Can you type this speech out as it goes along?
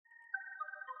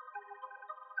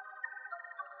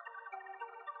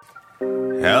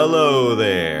Hello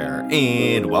there,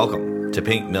 and welcome to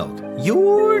Pink Milk,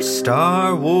 your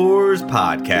Star Wars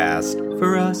podcast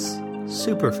for us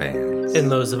superfans.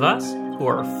 And those of us who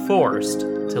are forced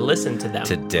to listen to them.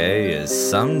 Today is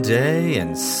someday,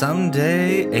 and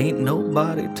someday ain't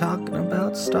nobody talking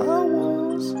about Star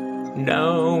Wars.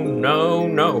 No, no,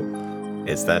 no.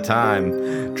 It's that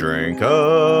time. Drink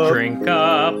up. Drink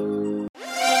up.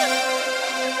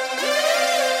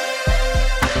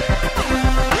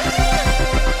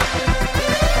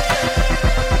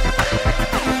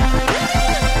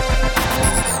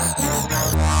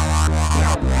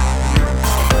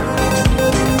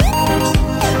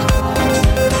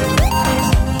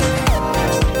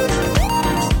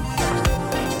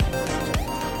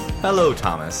 Hello,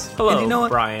 Thomas. Hello, and you know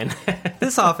what? Brian.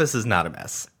 This office is not a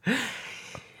mess.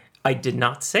 I did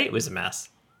not say it was a mess.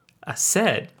 I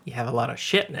said you have a lot of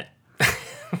shit in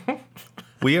it.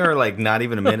 We are like not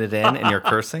even a minute in and you're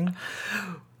cursing?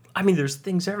 I mean, there's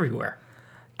things everywhere.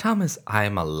 Thomas, I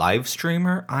am a live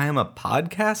streamer. I am a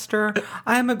podcaster.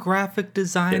 I am a graphic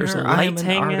designer. There's I am lights an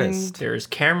hanging. artist. There's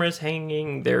cameras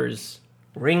hanging. There's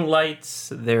ring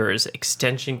lights. There's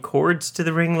extension cords to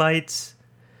the ring lights.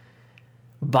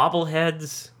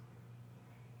 Bobbleheads.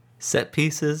 Set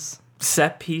pieces.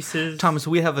 Set pieces. Thomas,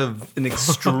 we have an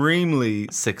extremely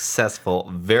successful,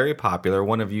 very popular,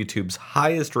 one of YouTube's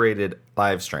highest rated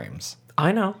live streams.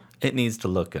 I know. It needs to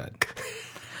look good.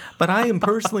 But I am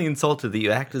personally insulted that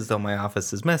you act as though my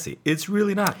office is messy. It's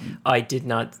really not. I did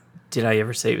not. Did I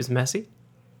ever say it was messy?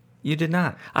 You did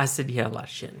not. I said you had a lot of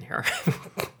shit in here.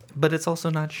 But it's also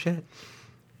not shit.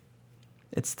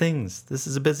 It's things. This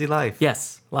is a busy life.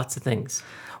 Yes, lots of things.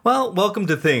 Well, welcome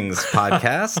to Things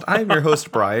Podcast. I'm your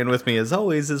host, Brian. With me, as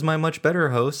always, is my much better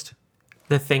host.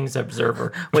 The Things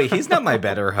Observer. Wait, he's not my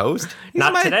better host.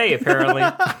 Not today, apparently.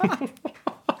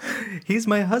 He's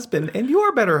my husband and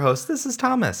your better host. This is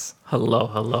Thomas. Hello,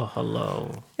 hello,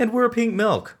 hello. And we're Pink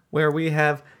Milk, where we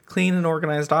have clean and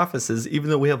organized offices, even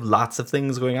though we have lots of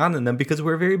things going on in them because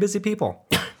we're very busy people.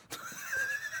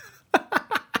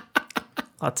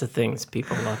 Lots of things,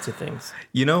 people. Lots of things.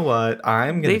 You know what?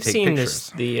 I'm going to take seen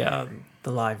pictures. the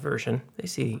live version. They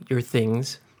see your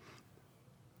things.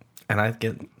 And I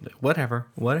get whatever.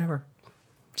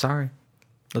 Sorry.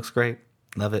 Looks great.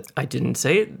 Love it. I didn't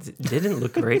say it didn't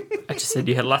look great. I just said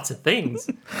you had lots of things.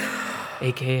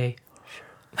 AKA.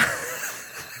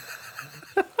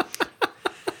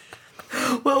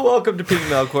 Well, welcome to Pink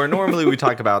Milk, where normally we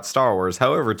talk about Star Wars.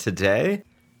 However, today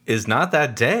is not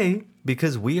that day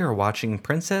because we are watching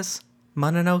Princess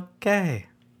Mononoke.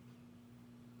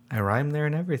 I rhymed there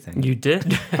and everything. You did.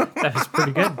 That was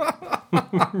pretty good.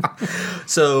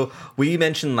 So we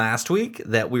mentioned last week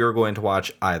that we were going to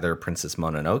watch either Princess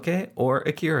Mononoke or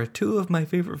Akira, two of my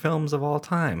favorite films of all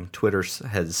time. Twitter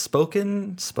has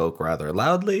spoke rather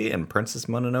loudly, and Princess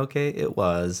Mononoke it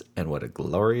was, and what a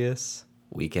glorious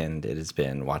weekend it has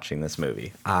been watching this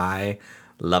movie. I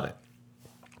love it.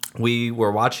 We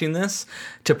were watching this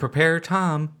to prepare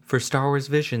Tom for Star Wars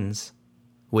Visions,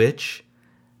 which,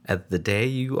 at the day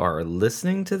you are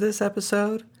listening to this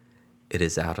episode, it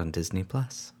is out on Disney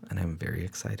Plus, and I'm very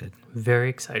excited. Very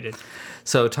excited.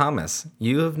 So, Thomas,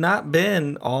 you have not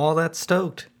been all that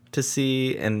stoked to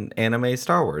see an anime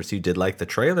Star Wars. You did like the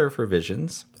trailer for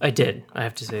Visions. I did. I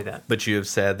have to say that. But you have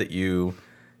said that you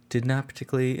did not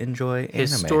particularly enjoy anime.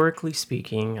 Historically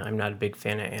speaking, I'm not a big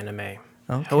fan of anime.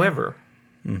 Okay. However,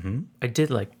 I did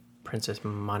like Princess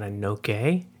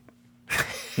Mononoke.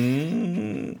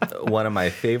 One of my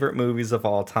favorite movies of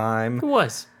all time. It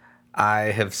was. I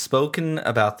have spoken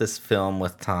about this film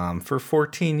with Tom for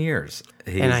 14 years.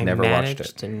 He's And I never watched managed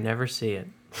it. to never see it.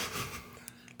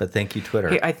 But thank you, Twitter.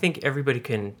 Hey, I think everybody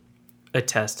can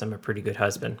attest I'm a pretty good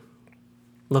husband.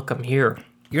 Look, I'm here.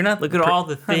 You're not. Look at all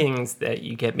the things that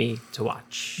you get me to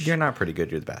watch. You're not pretty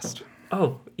good. You're the best.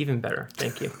 Oh, even better.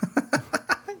 Thank you.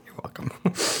 You're welcome.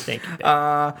 Thank you.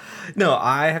 Dad. No,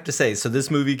 I have to say. So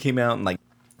this movie came out in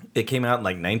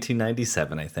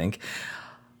 1997, I think.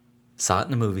 Saw it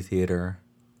in a movie theater.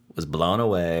 Was blown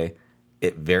away.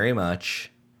 It very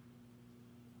much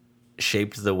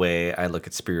shaped the way I look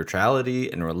at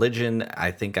spirituality and religion. I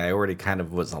think I already kind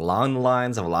of was along the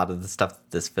lines of a lot of the stuff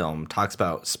that this film talks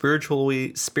about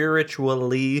spiritually,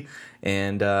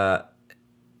 and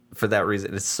for that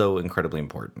reason, it's so incredibly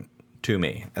important to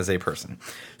me as a person.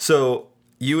 So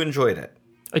you enjoyed it.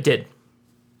 I did.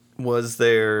 Was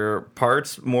there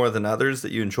parts more than others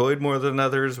that you enjoyed more than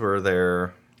others? Were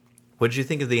there... What did you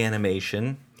think of the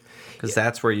animation? Because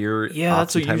that's where you're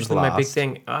that's usually lost. my big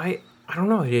thing. I don't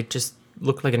know. It just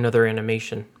looked like another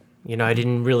animation. You know, I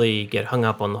didn't really get hung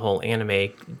up on the whole anime.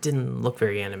 It didn't look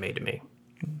very anime to me.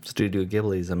 Studio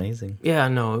Ghibli is amazing. Yeah,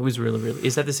 no, it was really, really.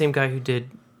 Is that the same guy who did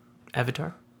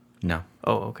Avatar? No.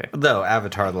 Oh, okay. Though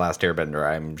Avatar: The Last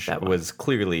Airbender, That one. was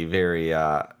clearly very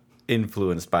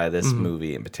influenced by this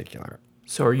movie in particular.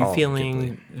 So are you All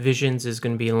feeling Visions is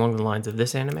going to be along the lines of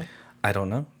this anime? I don't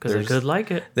know. Because I could like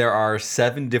it. There are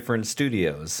 7 different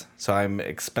studios, so I'm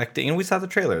expecting. And we saw the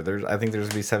trailer. I think there's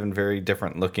gonna be 7 very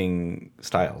different looking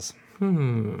styles. I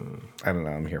don't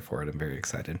know. I'm here for it. I'm very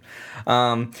excited.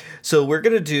 So we're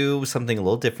gonna do something a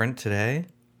little different today.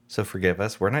 So forgive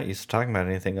us. We're not used to talking about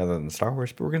anything other than Star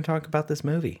Wars, but we're gonna talk about this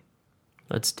movie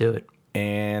Let's do it.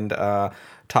 and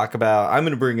talk about. I'm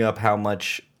gonna bring up how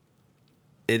much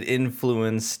it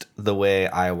influenced the way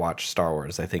I watch Star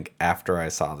Wars, I think, after I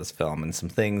saw this film, and some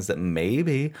things that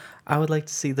maybe I would like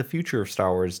to see the future of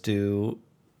Star Wars do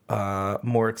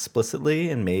more explicitly,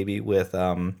 and maybe with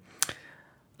a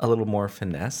little more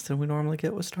finesse than we normally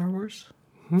get with Star Wars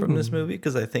from this movie.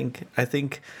 Because I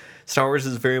think Star Wars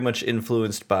is very much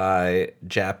influenced by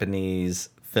Japanese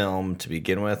film to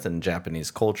begin with, and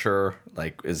Japanese culture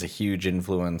is a huge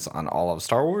influence on all of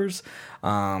Star Wars.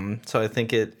 So I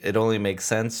think it only makes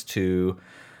sense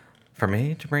for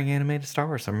me to bring anime to Star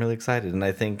Wars. I'm really excited, and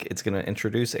I think it's going to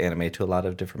introduce anime to a lot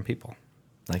of different people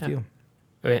like you.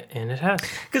 And it has.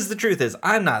 Because the truth is,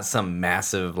 I'm not some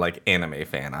massive anime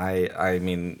fan. I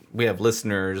mean, we have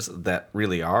listeners that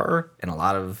really are, and a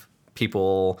lot of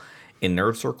people in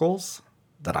nerd circles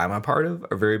that I'm a part of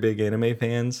are very big anime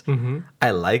fans. Mm-hmm. I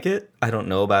like it. I don't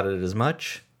know about it as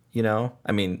much.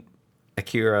 I mean,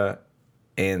 Akira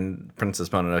and Princess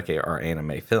Mononoke are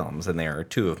anime films, and they are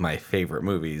 2 of my favorite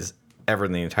movies ever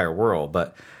in the entire world.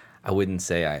 But I wouldn't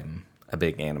say I'm a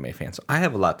big anime fan. So I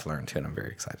have a lot to learn too, and I'm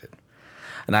very excited.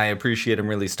 And I'm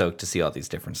really stoked to see all these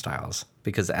different styles.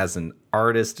 Because as an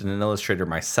artist and an illustrator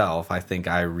myself, I think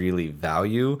I really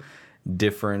value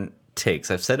different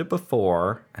takes. I've said it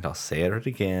before, and I'll say it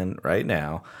again right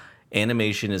now.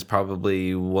 Animation is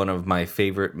probably one of my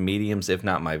favorite mediums, if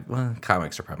not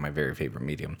comics are probably my very favorite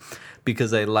medium.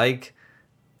 Because I like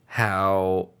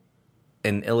how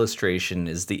an illustration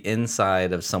is the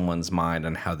inside of someone's mind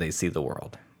on how they see the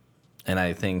world. And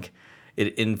I think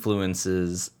it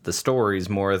influences the stories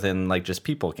more than just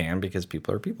people can, because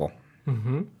people are people.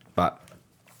 Mm-hmm. But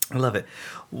I love it.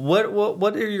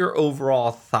 What are your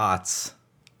overall thoughts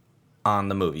on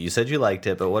the movie? You said you liked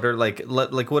it, but what are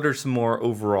what are some more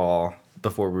overall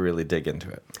before we really dig into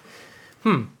it?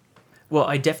 Well,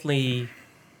 I definitely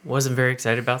wasn't very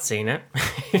excited about seeing it.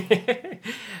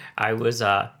 I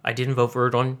didn't vote for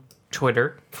it on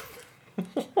Twitter.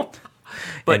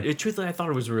 But truthfully, I thought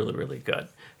it was really, really good.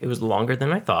 It was longer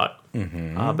than I thought,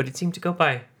 but it seemed to go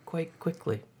by quite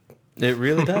quickly. It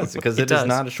really does, because it is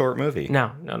not a short movie.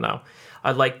 No.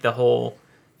 I like the whole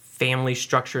family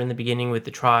structure in the beginning with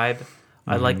the tribe.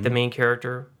 I like the main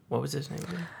character. What was his name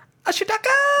again?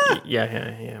 Ashitaka!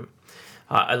 Yeah.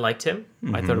 I liked him.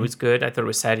 I thought it was good. I thought it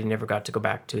was sad he never got to go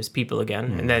back to his people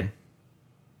again. And that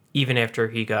even after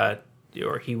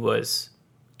he was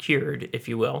cured, if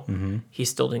you will, he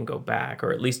still didn't go back,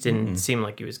 or at least didn't seem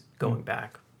like he was going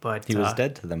back. But he was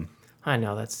dead to them. I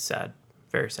know, that's sad.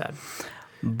 Very sad.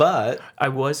 But I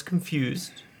was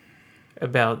confused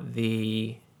about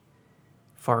the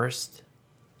forest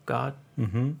god.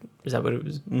 Mm-hmm. Is that what it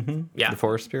was? Mm-hmm. Yeah. The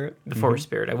forest spirit? The forest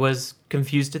spirit. I was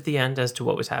confused at the end as to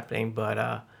what was happening, but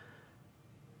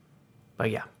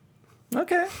yeah.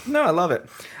 Okay. No, I love it.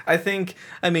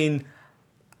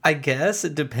 I guess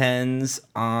it depends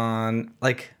on,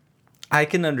 I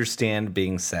can understand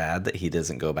being sad that he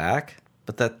doesn't go back,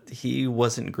 but that he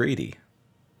wasn't greedy.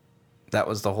 That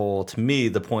was to me,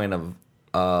 the point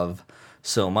of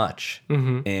so much.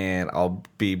 Mm-hmm. And I'll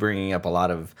be bringing up a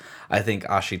lot of, I think,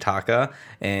 Ashitaka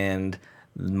and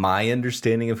my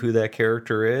understanding of who that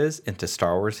character is into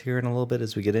Star Wars here in a little bit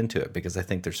as we get into it, because I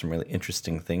think there's some really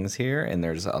interesting things here, and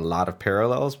there's a lot of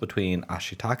parallels between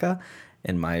Ashitaka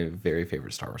and my very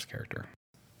favorite Star Wars character,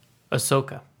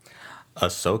 Ahsoka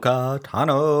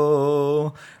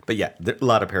Tano. But yeah, there are a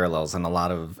lot of parallels and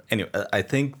anyway, I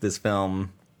think this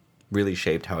film really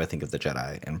shaped how I think of the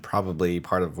Jedi, and probably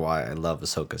part of why I love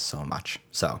Ahsoka so much.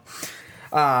 So,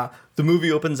 the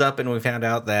movie opens up, and we found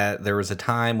out that there was a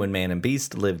time when man and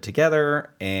beast lived together,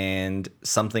 and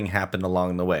something happened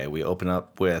along the way. We open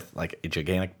up with a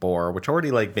gigantic boar, which already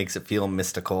makes it feel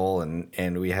mystical,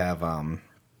 and we have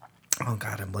oh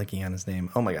god, I'm blanking on his name.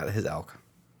 Oh my god, his elk.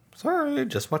 Sorry,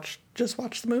 just watched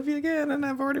the movie again, and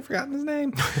I've already forgotten his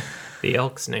name. The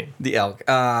elk's name. The elk.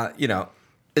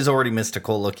 Is already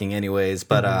mystical looking anyways,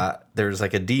 but there's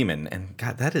a demon, and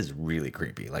god, that is really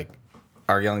creepy.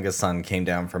 Our youngest son came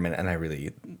down from it, and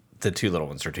the 2 little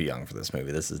ones are too young for this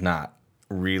movie. This is not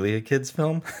really a kid's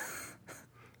film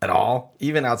at all,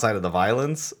 even outside of the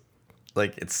violence.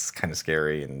 Like, it's kind of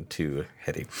scary and too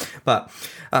heady. But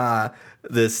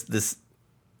this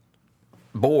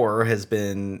boar is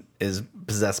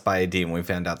possessed by a demon. We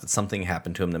found out that something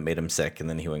happened to him that made him sick, and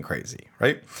then he went crazy,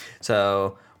 right?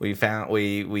 So we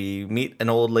meet an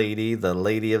old lady, the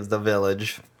lady of the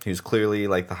village, who's clearly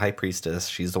like the high priestess.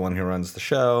 She's the one who runs the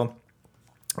show.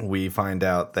 We find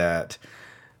out that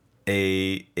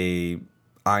a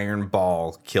iron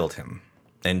ball killed him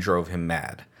and drove him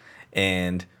mad.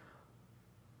 And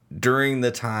during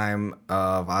the time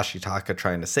of Ashitaka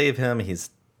trying to save him, he's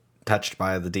touched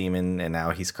by the demon, and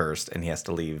now he's cursed, and he has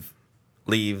to leave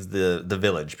the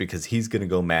village because he's going to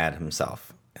go mad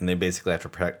himself. And they basically have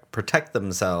to protect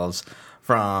themselves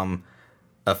from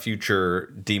a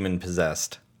future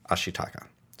demon-possessed Ashitaka.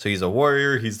 So he's a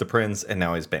warrior, he's the prince, and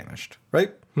now he's banished,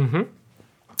 right? Mm-hmm.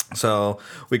 So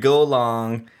we go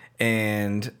along,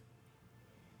 and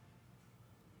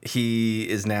he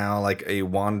is now like a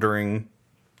wandering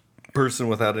person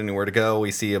without anywhere to go.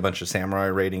 We see a bunch of samurai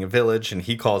raiding a village, and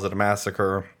he calls it a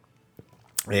massacre,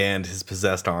 and his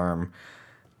possessed arm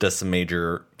does some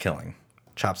major killing.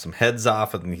 Chops some heads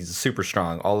off, and he's super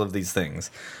strong, all of these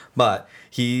things. But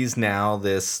he's now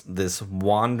this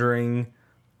wandering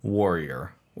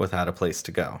warrior without a place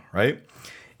to go, right?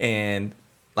 And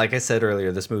like I said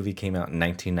earlier, this movie came out in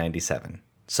 1997.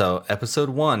 So episode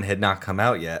 1 had not come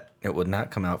out yet. It would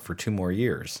not come out for 2 more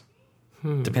years.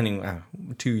 Depending,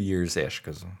 2 years-ish,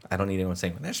 because I don't need anyone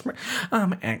saying,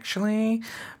 actually,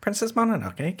 Princess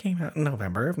Mononoke came out in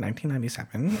November of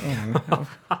 1997, and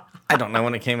I don't know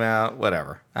when it came out,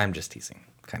 whatever. I'm just teasing.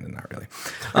 Kind of not really.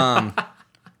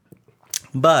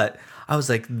 But I was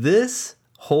like, this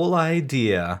whole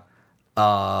idea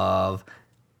of,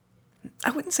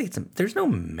 I wouldn't say there's no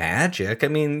magic. I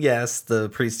mean, yes, the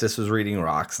priestess was reading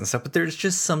rocks and stuff, but there's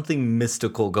just something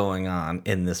mystical going on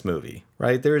in this movie,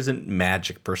 right? There isn't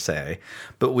magic per se.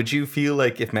 But would you feel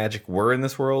like if magic were in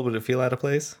this world, would it feel out of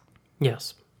place?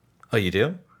 Yes. Oh, you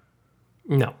do?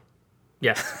 No.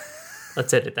 Yes.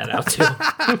 Let's edit that out, too.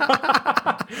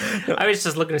 I was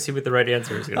just looking to see what the right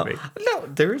answer is going to be. No,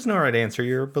 there is no right answer.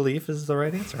 Your belief is the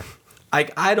right answer.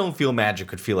 I don't feel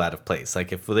magic would feel out of place.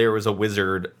 Like, if there was a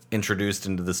wizard introduced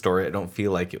into the story, I don't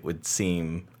feel like it would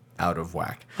seem out of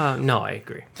whack. No, I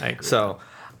agree. So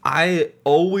I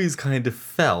always kind of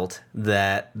felt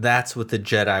that that's what the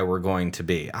Jedi were going to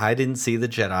be. I didn't see the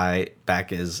Jedi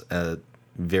back as a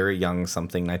very young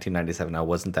something, 1997. I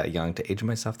wasn't that young to age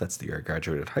myself. That's the year I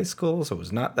graduated high school, so I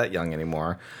was not that young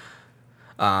anymore.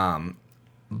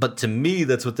 But to me,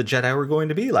 that's what the Jedi were going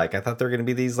to be like. I thought they were going to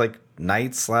be these like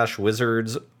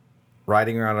knights/wizards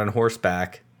riding around on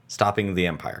horseback, stopping the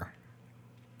Empire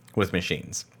with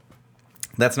machines.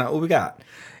 That's not what we got.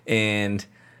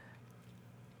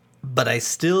 But I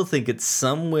still think it's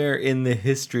somewhere in the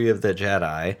history of the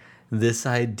Jedi, this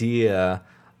idea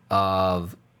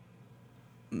of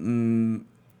man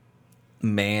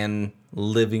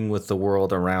living with the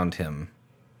world around him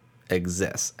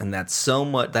exists. And that's so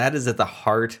much, that is at the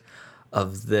heart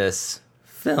of this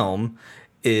film,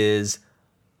 is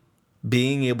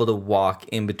being able to walk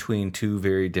in between 2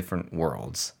 very different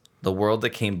worlds. The world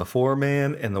that came before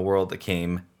man and the world that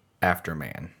came after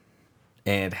man.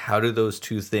 And how do those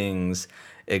 2 things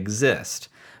exist?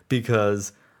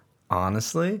 Because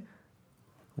honestly,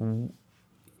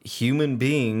 human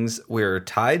beings, we're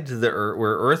tied to the earth,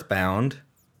 we're earthbound.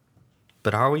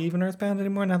 But are we even earthbound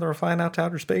anymore now that we're flying out to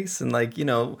outer space? And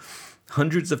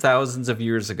hundreds of thousands of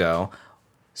years ago,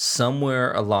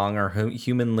 somewhere along our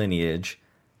human lineage,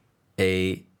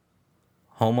 a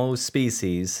Homo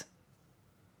species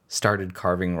started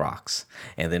carving rocks.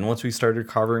 And then once we started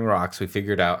carving rocks, we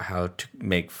figured out how to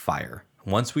make fire.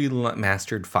 Once we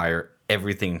mastered fire,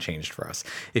 everything changed for us.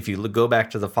 If you go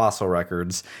back to the fossil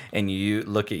records and you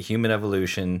look at human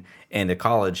evolution and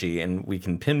ecology, and we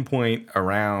can pinpoint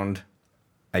around,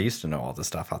 I used to know all this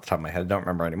stuff off the top of my head. I don't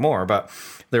remember anymore. But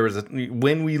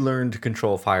when we learned to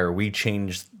control fire, we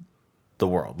changed the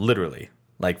world, literally.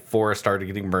 Like, forests started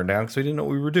getting burned down because we didn't know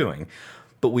what we were doing.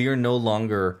 But we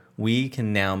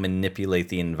can now manipulate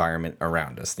the environment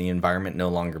around us. The environment no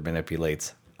longer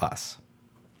manipulates us.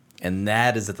 And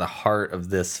that is at the heart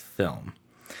of this film.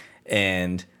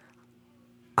 And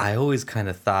I always kind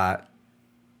of thought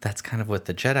that's kind of what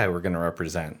the Jedi were going to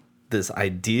represent. This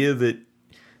idea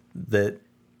that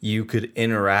you could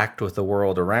interact with the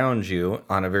world around you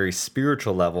on a very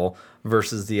spiritual level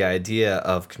versus the idea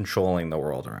of controlling the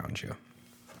world around you.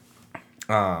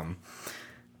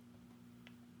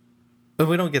 But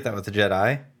we don't get that with the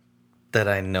Jedi. that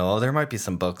I know. There might be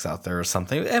some books out there or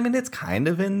something. I mean, it's kind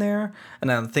of in there,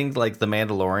 and I think like The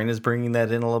Mandalorian is bringing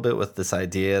that in a little bit with this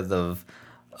idea of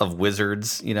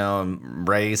wizards. You know, and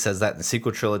Rey says that in the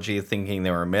sequel trilogy, thinking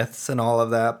they were myths and all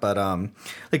of that. But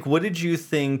like, what did you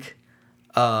think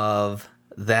of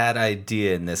that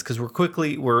idea in this? Because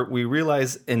we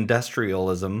realize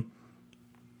industrialism,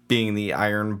 being the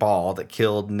iron ball that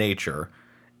killed nature,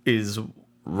 is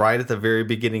right at the very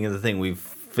beginning of the thing.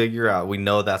 We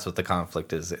know that's what the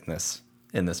conflict is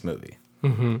in this movie.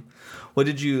 Mm-hmm. What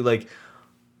did you like?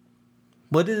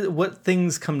 What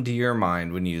things come to your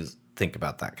mind when you think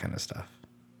about that kind of stuff?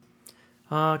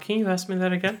 Can you ask me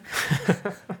that again?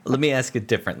 Let me ask it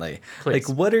differently. Please.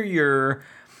 Like, what are your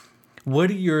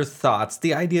thoughts?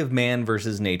 The idea of man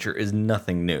versus nature is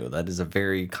nothing new. That is a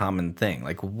very common thing.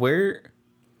 Like,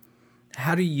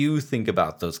 how do you think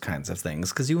about those kinds of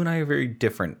things? Because you and I are very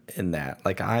different in that.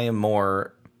 Like, I am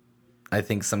more, I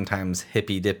think sometimes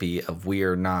hippy-dippy of we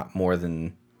are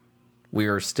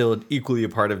still equally a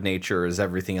part of nature as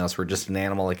everything else. We're just an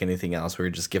animal like anything else. We're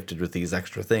just gifted with these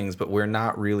extra things, but we're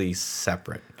not really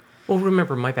separate. Well,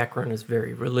 remember, my background is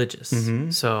very religious.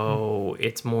 Mm-hmm. So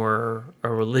it's more a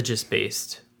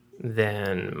religious-based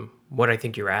than what I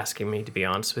think you're asking me, to be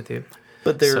honest with you.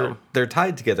 But they're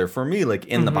tied together. For me, like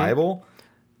in the Bible,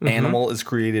 animal is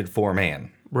created for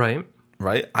man. Right.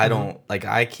 Right? I don't like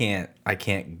I can't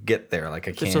get there. Like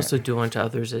I can't. There's also do unto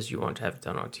others as you want to have it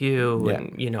done unto you, Yeah.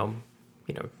 and you know,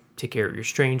 take care of your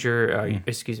stranger,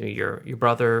 excuse me, your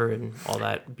brother, and all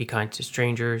that. Be kind to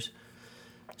strangers.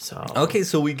 So Okay,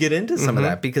 so we get into some of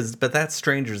that but that's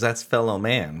strangers, that's fellow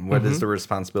man. What is the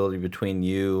responsibility between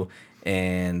you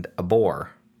and a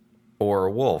boar or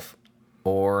a wolf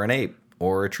or an ape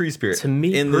or a tree spirit? to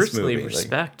me in this personally, movie? Like,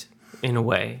 respect in a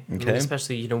way. I mean, Okay.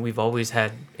 especially we've always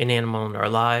had an animal in our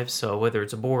lives, so whether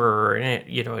it's a boar or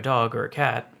a dog or a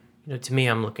cat, to me,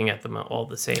 I'm looking at them all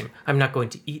the same. I'm not going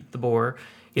to eat the boar.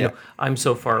 You know, I'm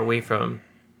so far away from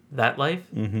that life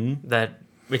that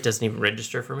it doesn't even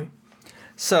register for me.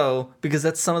 So, because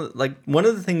that's one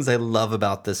of the things I love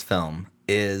about this film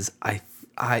is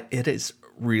it is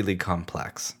really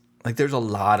complex. Like, there's a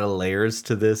lot of layers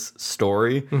to this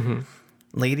story.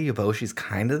 Lady Eboshi's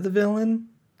kind of the villain,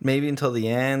 maybe until the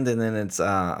end, and then it's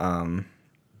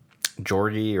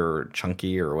Georgie or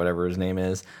Chunky or whatever his name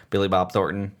is, Billy Bob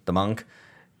Thornton, the monk,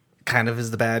 kind of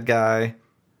is the bad guy.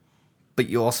 But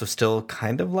you also still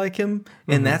kind of like him,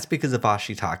 and that's because of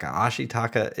Ashitaka.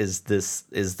 Ashitaka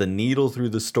is the needle through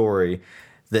the story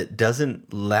that doesn't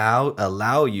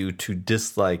allow you to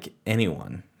dislike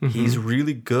anyone. He's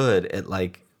really good at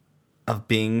of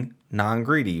being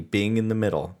non-greedy, being in the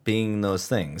middle, being those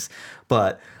things.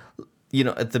 But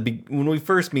when we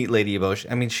first meet Lady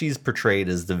Eboshi, I mean, she's portrayed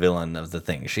as the villain of the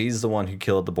thing. She's the one who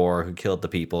killed the boar, who killed the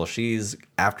people. She's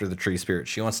after the tree spirit.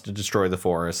 She wants to destroy the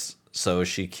forest so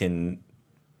she can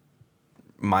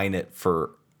mine it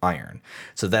for iron.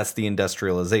 So that's the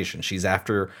industrialization. She's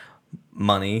after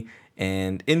money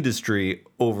and industry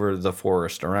over the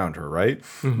forest around her, right?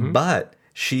 But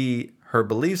her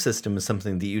belief system is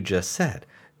something that you just said.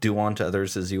 Do unto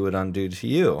others as you would undo to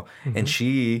you. And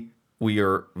we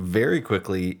are very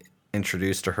quickly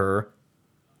introduced to her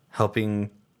helping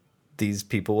these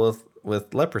people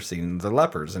with leprosy and the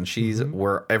lepers, and she's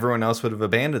where everyone else would have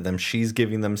abandoned them, she's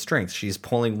giving them strength. She's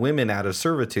pulling women out of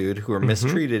servitude who are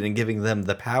mistreated and giving them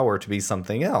the power to be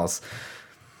something else.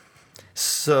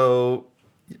 So,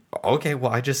 okay,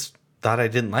 well, I just thought I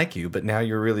didn't like you, but now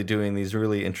you're really doing these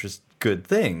really good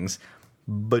things.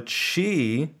 But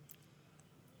she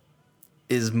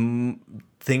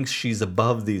thinks she's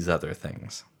above these other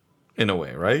things in a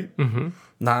way, right?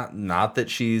 Not that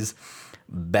she's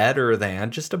better than,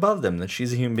 just above them, that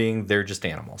she's a human being, they're just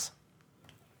animals.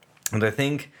 And I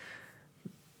think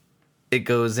it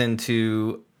goes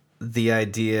into the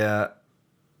idea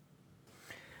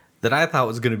that I thought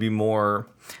was going to be more,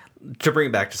 to bring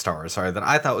it back to Star Wars, that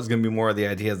I thought was going to be more of the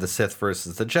idea of the Sith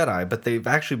versus the Jedi, but they've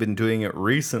actually been doing it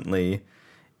recently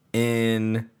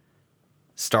in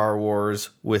Star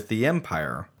Wars with the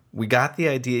Empire. We got the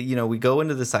idea, we go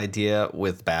into this idea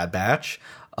with Bad Batch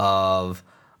of,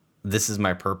 this is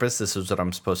my purpose. This is what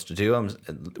I'm supposed to do. I'm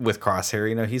with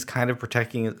Crosshair. He's kind of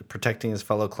protecting his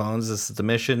fellow clones. This is the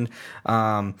mission.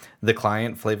 The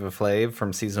client, Flava Flav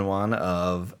from season 1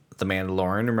 of The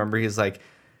Mandalorian. Remember, he's like,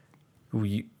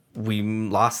 we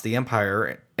lost the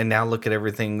Empire, and now look at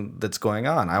everything that's going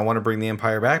on. I want to bring the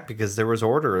Empire back because there was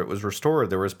order. It was restored.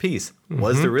 There was peace.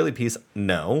 Was there really peace?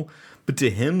 No, but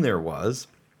to him there was.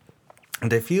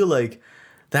 And I feel like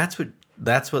that's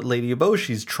what Lady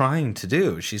Eboshi's trying to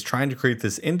do. She's trying to create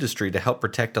this industry to help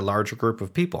protect a larger group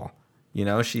of people.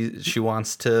 She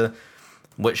wants to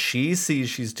What she sees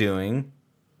she's doing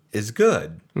is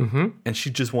good. Mm-hmm. And she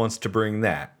just wants to bring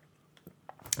that.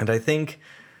 And I think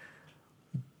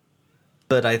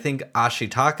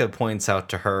Ashitaka points out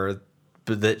to her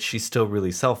that she's still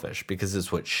really selfish because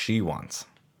it's what she wants.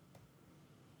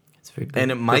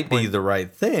 And it might be the right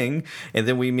thing. And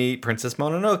then we meet Princess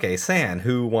Mononoke, San,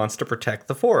 who wants to protect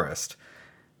the forest.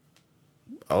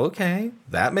 Okay,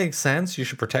 that makes sense. You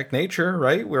should protect nature,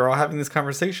 right? We're all having these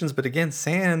conversations. But again,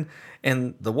 San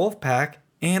and the wolf pack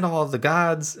and all of the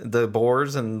gods, the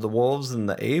boars and the wolves and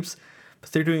the apes,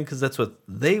 but they're doing it because that's what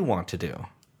they want to do.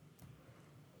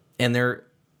 And they're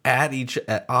at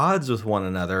odds with one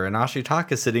another. And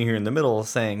Ashitaka is sitting here in the middle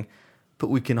saying, but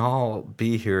we can all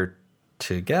be here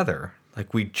together.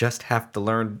 Like, we just have to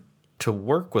learn to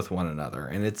work with one another.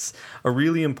 And it's a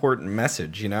really important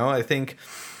message, you know? I think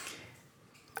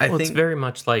it's very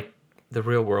much like the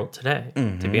real world today,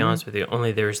 to be honest with you.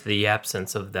 Only there's the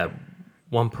absence of that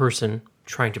one person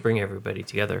trying to bring everybody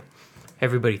together.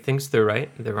 Everybody thinks they're right.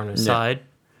 They're on his side.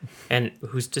 And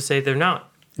who's to say they're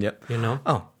not? Yep. You know?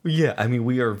 Oh, yeah. I mean,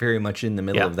 we are very much in the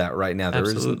middle of that right now.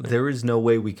 There is no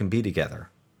way we can be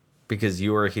together because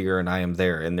you are here and I am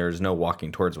there, and there's no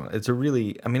walking towards one. It's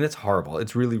it's horrible.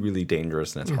 It's really, really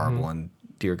dangerous, and it's horrible. And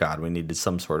dear God, we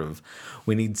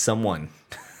need someone.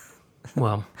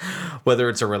 Well, whether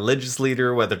it's a religious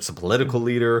leader, whether it's a political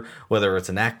leader, whether it's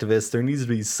an activist, there needs to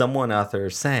be someone out there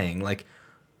saying, like,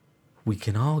 we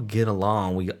can all get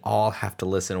along. We all have to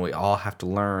listen. We all have to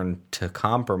learn to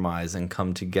compromise and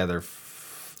come together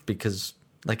because,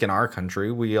 like, in our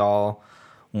country, we all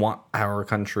want our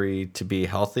country to be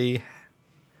healthy,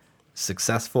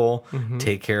 successful,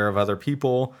 take care of other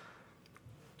people.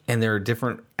 And there are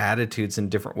different attitudes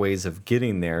and different ways of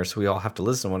getting there. So we all have to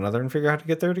listen to one another and figure out how to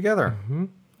get there together. Mm-hmm.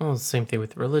 Well, same thing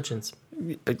with religions,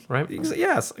 right?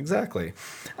 Yes, exactly.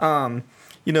 I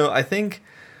think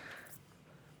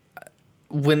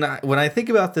when I think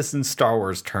about this in Star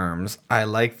Wars terms, I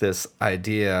like this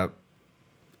idea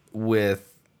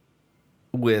with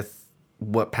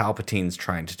what Palpatine's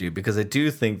trying to do, because I do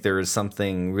think there is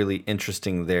something really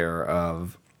interesting there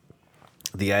of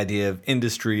the idea of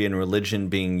industry and religion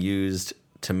being used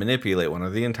to manipulate one. Or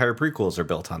the entire prequels are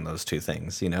built on those two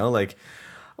things, you know? Like,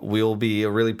 we'll be a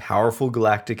really powerful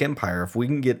galactic empire. If we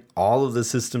can get all of the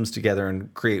systems together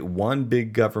and create one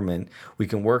big government, we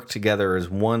can work together as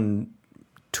one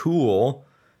tool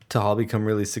to all become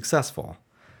really successful.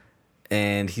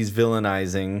 And he's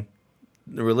villainizing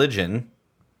religion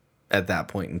at that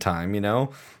point in time, you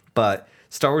know? But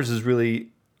Star Wars is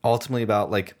really ultimately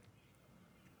about, like,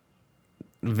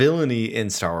 villainy in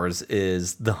Star Wars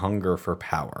is the hunger for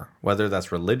power, whether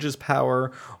that's religious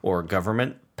power or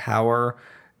government power.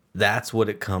 That's what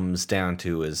it comes down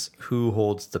to, is who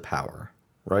holds the power,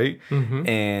 right? Mm-hmm.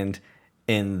 And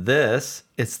in this,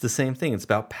 it's the same thing. It's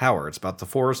about power. It's about the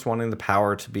Force wanting the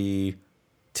power to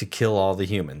kill all the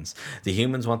humans. The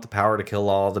humans want the power to kill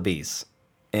all the beasts.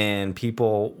 And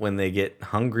people, when they get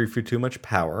hungry for too much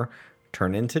power,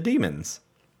 turn into demons.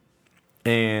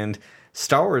 And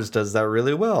Star Wars does that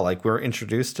really well. Like, we're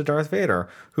introduced to Darth Vader,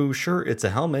 who, sure, it's a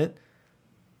helmet,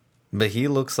 but he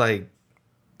looks like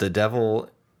the devil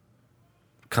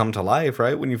come to life,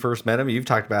 right? When you first met him, you've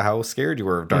talked about how scared you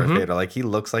were of Darth Vader. Like, he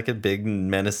looks like a big,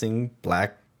 menacing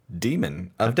black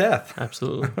demon of death.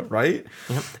 Absolutely. Right?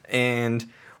 Yep. And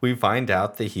we find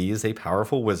out that he is a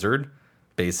powerful wizard,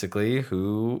 basically,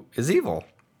 who is evil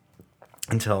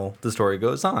until the story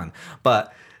goes on.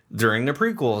 But during the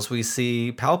prequels, we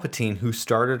see Palpatine, who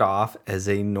started off as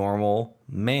a normal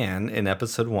man in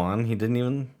Episode 1.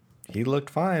 He looked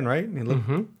fine, right?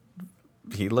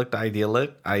 He looked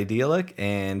idyllic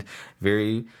and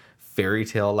very fairy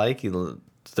tale like. The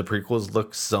prequels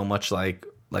look so much like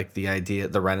the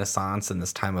Renaissance and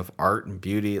this time of art and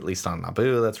beauty, at least on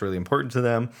Naboo. That's really important to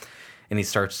them. And he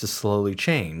starts to slowly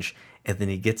change. And then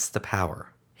he gets the power.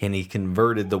 And he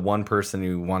converted the one person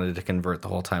who wanted to convert the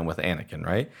whole time with Anakin,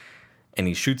 right? And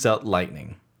he shoots out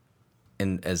lightning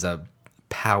as a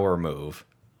power move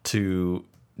to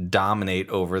dominate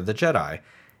over the Jedi.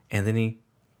 And then he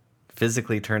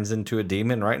physically turns into a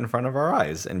demon right in front of our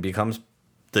eyes and becomes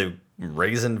the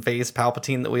raisin-faced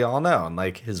Palpatine that we all know. And,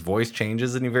 like, his voice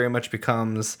changes and he very much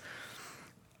becomes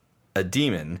a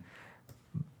demon.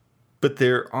 But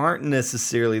there aren't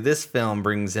necessarily... This film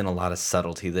brings in a lot of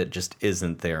subtlety that just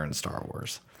isn't there in Star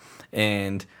Wars.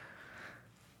 And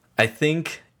I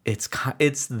think it's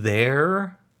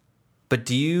there, but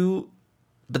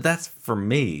that's for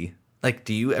me. Like,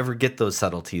 do you ever get those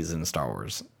subtleties in Star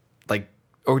Wars? Like,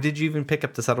 or did you even pick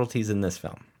up the subtleties in this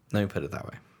film? Let me put it that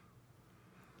way.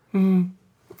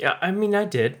 Yeah, I mean, I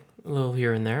did. A little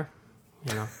here and there,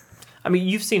 you know. I mean,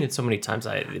 you've seen it so many times.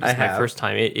 It was I my have. first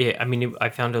time. I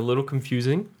found it a little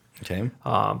confusing. Okay.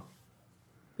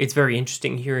 It's very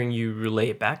interesting hearing you relay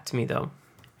it back to me, though,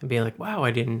 and being like, wow,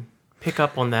 I didn't pick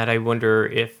up on that. I wonder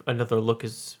if another look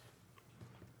is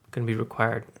going to be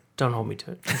required. Don't hold me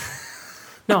to it.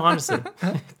 No, honestly,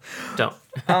 don't.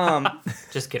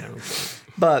 Just kidding.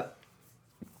 But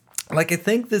I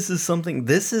think this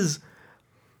is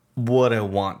what I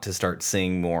want to start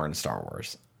seeing more in Star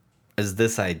Wars, is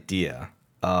this idea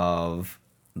of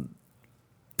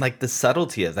the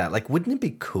subtlety of that. Wouldn't it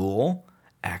be cool,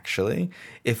 actually,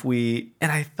 if and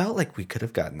I felt like we could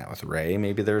have gotten that with Rey.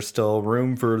 Maybe there's still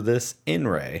room for this in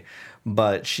Rey,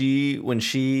 but when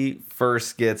she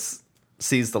first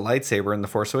sees the lightsaber in The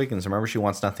Force Awakens, remember, she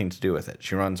wants nothing to do with it.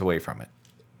 She runs away from it.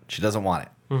 She doesn't want it.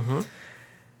 Mm-hmm.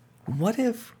 What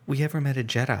if we ever met a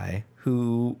Jedi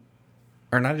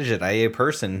or not a Jedi, a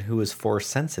person who is Force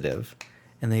sensitive,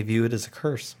 and they view it as a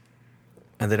curse,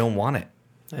 and they don't want it?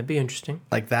 That'd be interesting.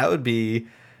 That would be...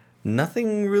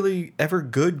 Nothing really ever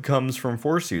good comes from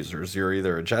Force users. You're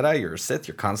either a Jedi, you're a Sith,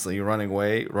 you're constantly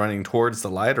running towards the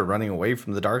light or running away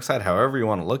from the dark side, however you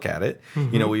want to look at it.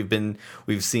 Mm-hmm.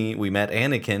 We met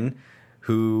Anakin,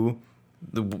 who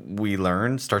we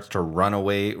learned starts to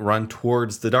run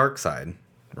towards the dark side,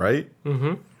 right?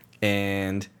 Mm-hmm.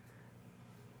 And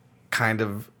kind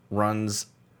of runs...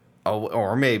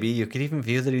 or maybe you could even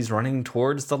view that he's running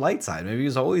towards the light side. Maybe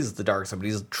he's always the dark side, but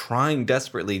he's trying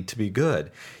desperately to be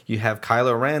good. You have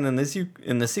Kylo Ren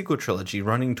in the sequel trilogy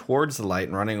running towards the light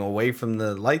and running away from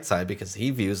the light side because he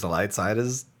views the light side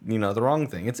as, the wrong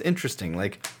thing. It's interesting.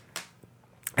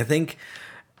 I think...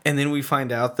 And then we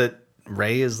find out that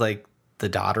Rey is, the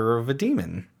daughter of a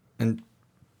demon. And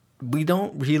we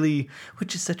don't really...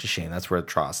 Which is such a shame. That's where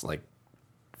TROS,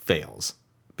 fails.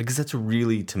 Because that's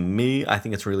really, to me, I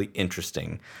think it's really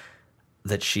interesting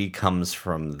that she comes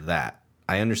from that.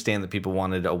 I understand that people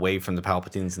wanted away from the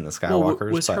Palpatines and the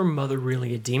Skywalkers. Was her mother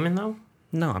really a demon, though?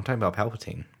 No, I'm talking about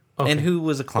Palpatine. Okay. And who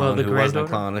was a clone, who wasn't a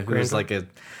clone, who was a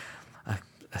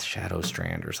Shadow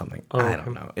Strand or something. Oh, I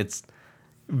don't know. It's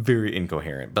very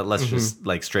incoherent. But let's just,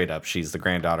 straight up, she's the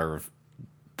granddaughter of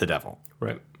the devil.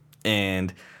 Right.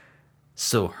 And...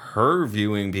 So her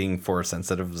viewing being Force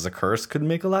sensitive as a curse could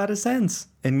make a lot of sense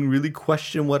and really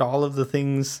question what all of the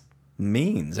things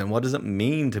means and what does it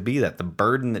mean to be that, the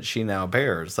burden that she now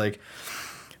bears.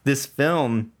 This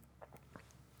film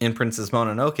in Princess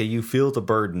Mononoke, you feel the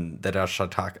burden that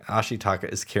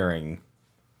Ashitaka is carrying,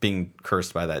 being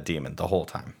cursed by that demon the whole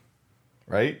time,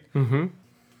 right? Mm-hmm.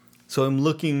 So I'm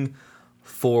looking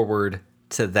forward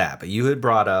to that. But you had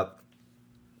brought up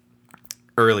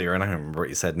earlier, and I don't remember what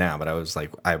you said now, but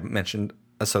I mentioned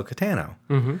Ahsoka Tano.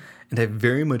 Mm-hmm. And I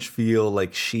very much feel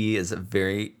like she is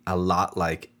a lot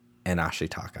like an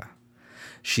Ashitaka.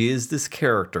 She is this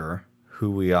character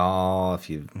who I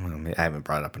haven't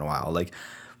brought it up in a while,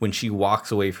 when she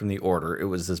walks away from the Order, it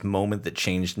was this moment that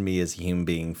changed me as a human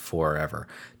being forever,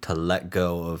 to let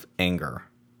go of anger.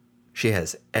 She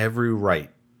has every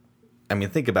right. I mean,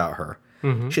 think about her.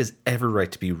 Mm-hmm. She has every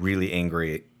right to be really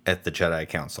angry at the Jedi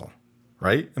Council.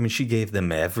 Right? I mean, she gave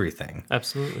them everything.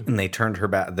 Absolutely. And they turned her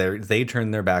back. They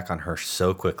turned their back on her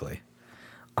so quickly.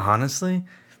 Honestly,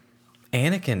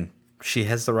 Anakin, she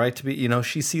has the right to be,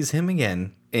 she sees him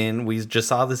again. And we just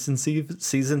saw this in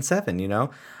season 7, I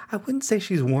wouldn't say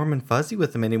she's warm and fuzzy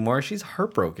with him anymore. She's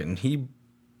heartbroken. He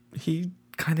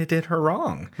kind of did her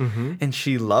wrong. Mm-hmm. And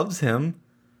she loves him.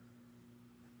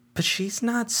 But she's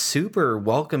not super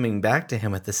welcoming back to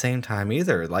him at the same time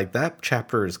either. That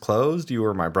chapter is closed. You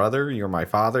are my brother. You're my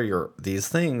father. You're these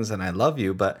things, and I love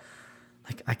you. But,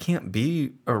 I can't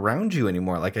be around you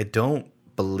anymore. I don't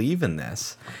believe in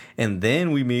this. And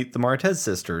then we meet the Martez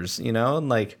sisters, and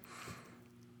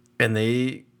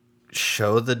they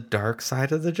show the dark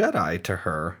side of the Jedi to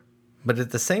her. But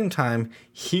at the same time,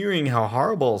 hearing how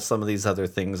horrible some of these other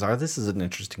things are, this is an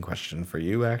interesting question for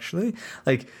you, actually.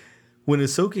 When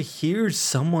Ahsoka hears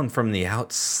someone from the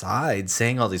outside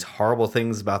saying all these horrible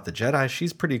things about the Jedi,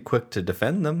 she's pretty quick to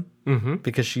defend them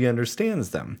because she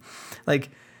understands them.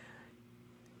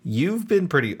 You've been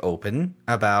pretty open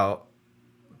about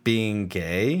being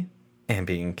gay and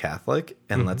being Catholic.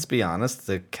 And let's be honest,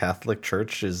 the Catholic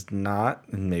Church is not,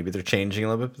 and maybe they're changing a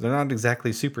little bit, but they're not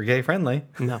exactly super gay friendly.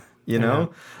 No.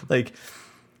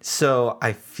 So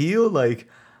I feel like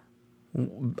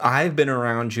I've been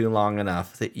around you long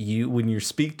enough that when you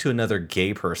speak to another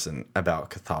gay person about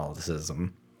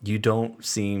Catholicism, you don't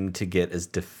seem to get as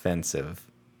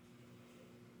defensive.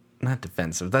 Not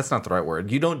defensive, that's not the right word.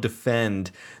 You don't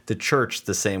defend the church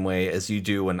the same way as you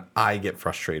do when I get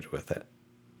frustrated with it.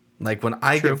 When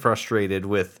I get frustrated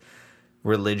with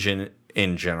religion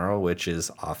in general, which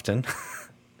is often,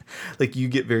 like you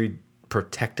get very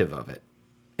protective of it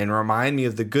and remind me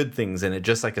of the good things in it,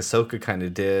 just like Ahsoka kind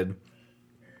of did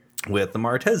with the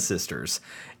Martez sisters.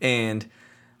 And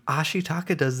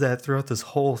Ashitaka does that throughout this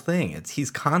whole thing.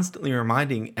 He's constantly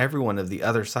reminding everyone of the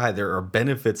other side. There are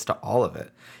benefits to all of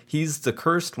it. He's the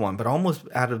cursed one, but almost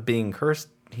out of being cursed,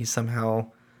 he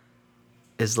somehow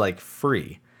is like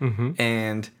free.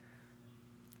 And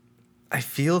I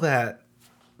feel that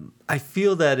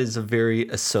is a very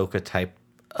Ahsoka type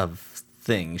of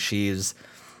thing. She's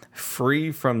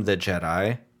free from the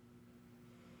Jedi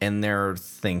and their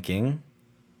thinking.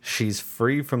 She's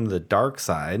free from the dark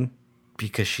side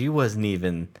because she wasn't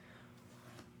even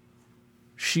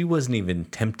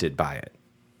tempted by it.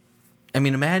 I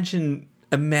mean,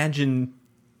 imagine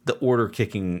the Order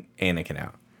kicking Anakin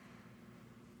out.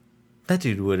 That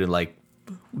dude would have like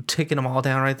taken them all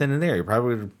down right then and there. He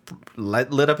probably would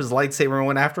have lit up his lightsaber and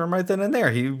went after him right then and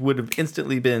there. He would have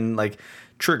instantly been like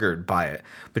triggered by it,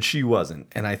 but she wasn't.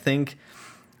 And I think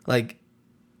like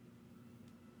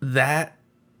that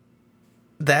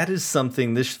is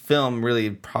something this film really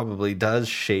probably does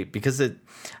shape, because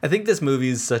I think this movie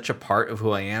is such a part of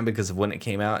who I am because of when it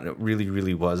came out, and it really,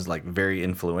 really was like very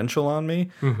influential on me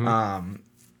on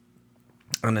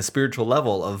a spiritual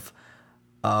level of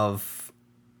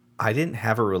I didn't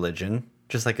have a religion,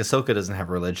 just like Ahsoka doesn't have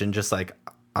a religion, just like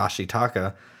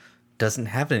Ashitaka doesn't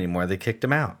have it anymore. They kicked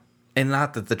him out. And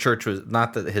not that the church was,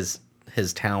 not that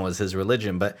his town was his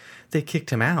religion, but they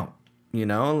kicked him out, you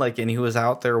know, like, and he was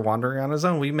out there wandering on his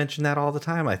own. We mention that all the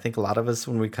time. I think a lot of us,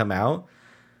 when we come out,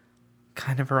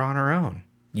 kind of are on our own.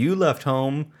 You left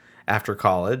home after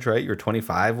college, right? You're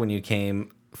 25 when you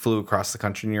flew across the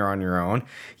country and you're on your own.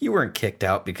 You weren't kicked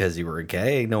out because you were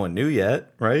gay. No one knew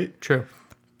yet, right? True.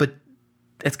 But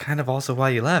it's kind of also why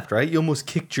you left, right? You almost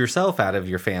kicked yourself out of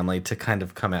your family to kind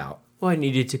of come out. Well, I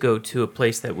needed to go to a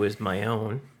place that was my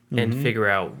own and figure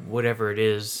out whatever it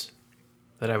is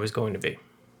that I was going to be.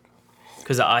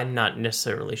 Because I'm not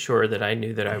necessarily sure that I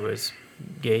knew that I was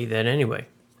gay then anyway.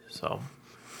 So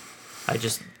I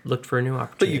just looked for a new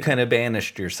opportunity. But you kind of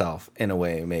banished yourself in a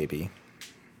way, maybe.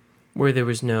 Where there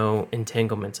was no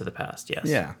entanglements of the past, yes.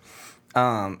 Yeah.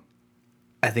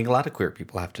 I think a lot of queer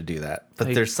people have to do that.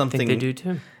 But there's something... I think they do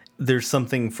too. There's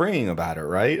something freeing about it,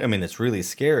 right? I mean, it's really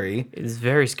scary. It's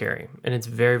very scary. And it's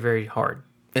very, very hard.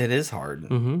 It is hard.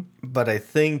 But I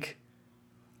think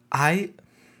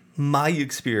my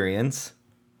experience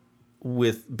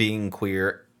with being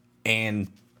queer, and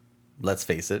let's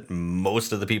face it,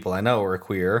 most of the people I know are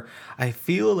queer, I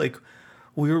feel like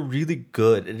we're really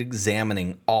good at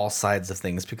examining all sides of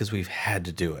things because we've had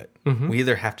to do it. We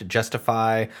either have to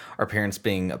justify our parents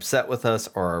being upset with us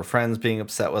or our friends being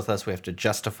upset with us. We have to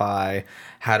justify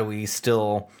how do we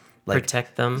still like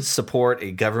protect them, support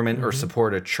a government or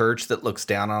support a church that looks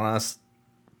down on us,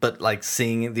 but like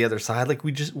seeing the other side, like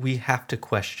we have to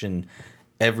question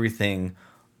everything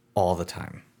all the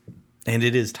time. And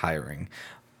it is tiring.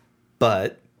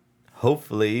 But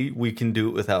hopefully we can do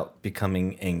it without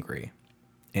becoming angry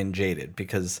and jaded,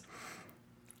 because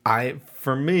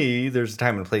for me, there's a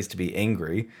time and place to be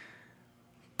angry.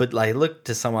 But I look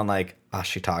to someone like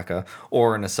Ashitaka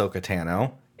or an Ahsoka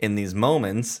Tano in these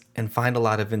moments and find a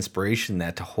lot of inspiration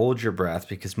that to hold your breath,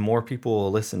 because more people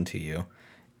will listen to you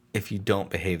if you don't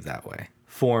behave that way.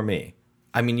 For me.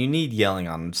 I mean, you need yelling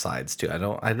on sides too.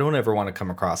 I don't ever want to come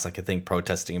across like I think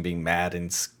protesting and being mad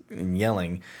and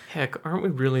yelling. Heck, aren't we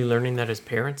really learning that as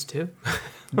parents too?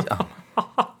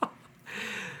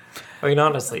 I mean,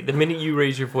 honestly, the minute you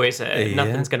raise your voice,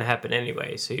 nothing's going to happen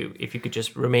anyway. So if you could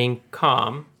just remain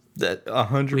calm, that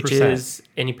 100%, which is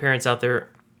any parents out there,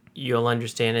 you'll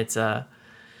understand it's a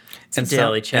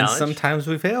daily challenge. And sometimes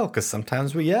we fail because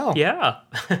sometimes we yell. Yeah,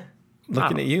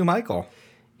 looking at you, Michael,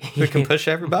 who can push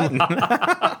every button.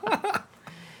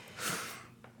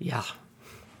 Yeah,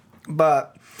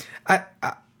 but I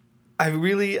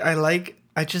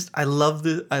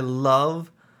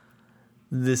love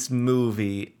this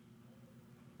movie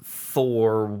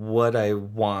for what I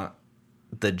want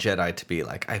the Jedi to be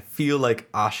like. I feel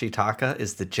like Ashitaka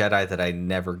is the Jedi that I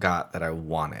never got that I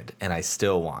wanted, and I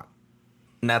still want.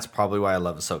 And that's probably why I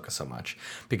love Ahsoka so much,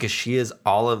 because she is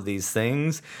all of these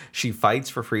things. She fights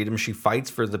for freedom. She fights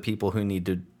for the people who need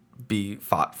to be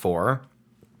fought for.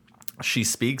 She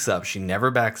speaks up. She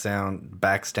never backs down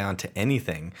to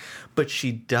anything, but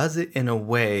she does it in a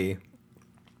way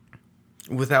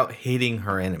without hating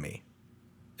her enemy,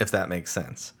 if that makes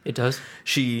sense. It does.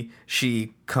 She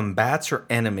combats her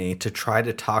enemy to try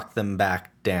to talk them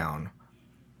back down,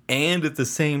 and at the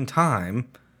same time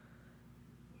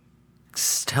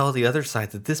tell the other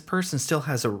side that this person still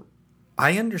has a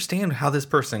I understand how this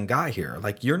person got here.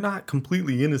 Like, you're not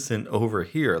completely innocent over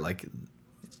here. Like,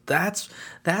 that's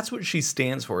what she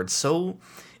stands for. It's so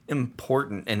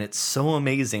important and it's so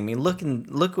amazing. I mean,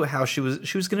 look at how she was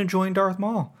going to join Darth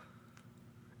Maul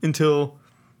until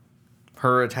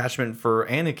her attachment for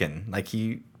Anakin. Like,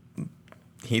 he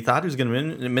thought he was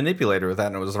going to manipulate her with that,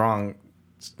 and it was wrong.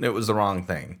 It was the wrong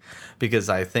thing, because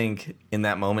I think in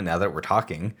that moment, now that we're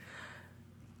talking,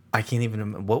 I can't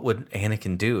even. What would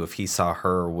Anakin do if he saw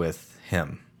her with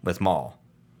him, with Maul?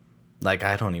 Like,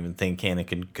 I don't even think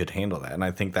Anakin could handle that, and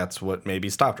I think that's what maybe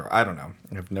stopped her. I don't know.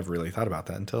 I've never really thought about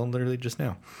that until literally just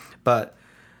now. But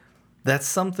that's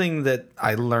something that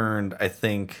I learned, I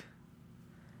think,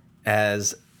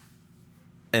 as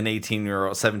an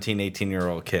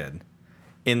 18-year-old kid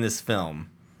in this film,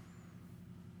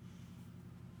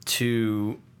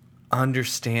 to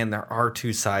understand there are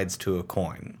two sides to a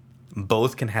coin.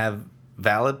 Both can have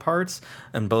valid parts,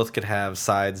 and both could have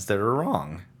sides that are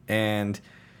wrong. And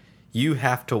you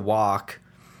have to walk.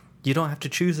 You don't have to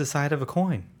choose a side of a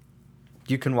coin.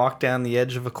 You can walk down the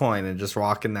edge of a coin and just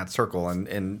walk in that circle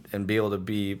and be able to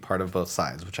be part of both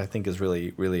sides, which I think is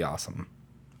really, really awesome.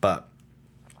 But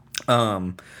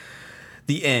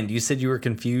the end, you said you were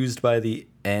confused by the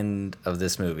end of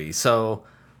this movie. So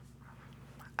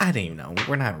I don't even know.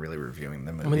 We're not really reviewing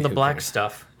the movie. When the black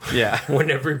stuff went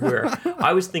everywhere.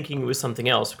 I was thinking it was something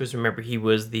else, because remember, he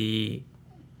was the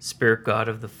spirit god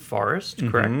of the forest,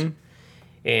 correct? Mm-hmm.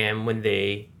 And when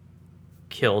they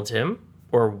killed him,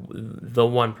 or the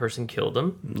one person killed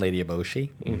him, Lady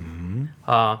Eboshi,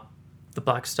 the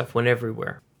black stuff went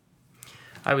everywhere.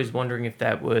 I was wondering if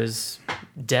that was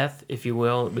death, if you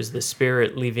will. It was the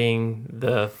spirit leaving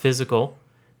the physical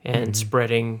and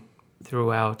spreading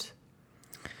throughout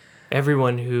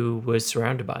everyone who was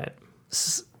surrounded by it.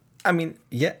 I mean,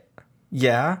 yeah.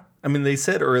 I mean, they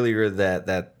said earlier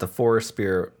that the forest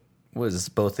spirit was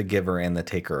both the giver and the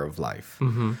taker of life.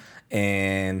 Mm-hmm.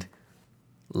 And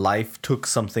life took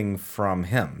something from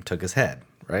him, took his head,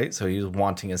 right? So he was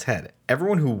wanting his head.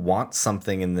 Everyone who wants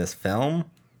something in this film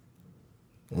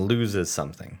loses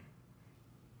something.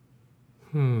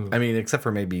 I mean, except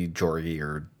for maybe Jorgi,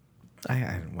 or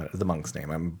what the monk's name.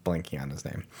 I'm blanking on his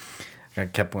name. I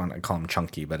kept wanting to call him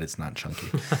Chunky, but it's not Chunky.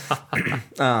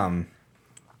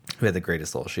 Who had the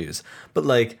greatest little shoes. But,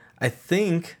 like, I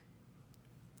think,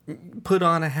 put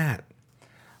on a hat.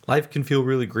 Life can feel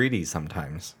really greedy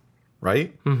sometimes,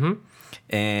 right? Mm-hmm.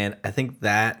 And I think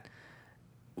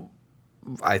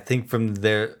from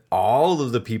there, all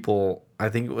of the people, I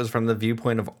think it was from the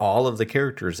viewpoint of all of the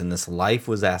characters in this, life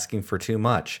was asking for too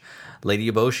much. Lady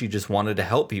Eboshi just wanted to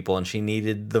help people, and she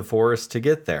needed the forest to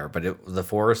get there, but the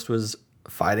forest was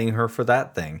fighting her for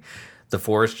that thing. The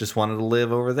forest just wanted to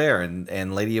live over there,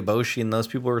 and Lady Eboshi and those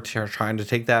people were trying to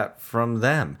take that from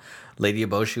them. Lady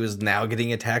Eboshi was now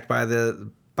getting attacked by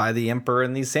the Emperor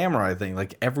and these samurai thing.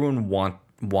 Like, everyone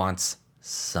wants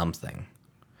something.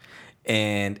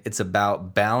 And it's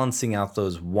about balancing out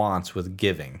those wants with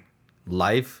giving.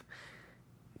 Life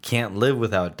can't live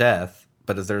without death,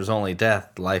 but if there's only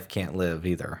death, life can't live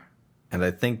either. And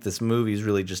I think this movie is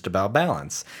really just about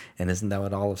balance. And isn't that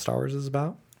what all of Star Wars is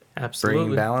about? Absolutely.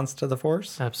 Bringing balance to the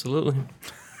Force? Absolutely.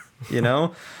 You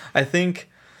know? I think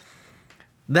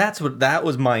that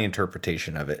was my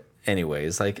interpretation of it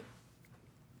anyways. Like,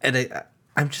 and I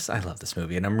love this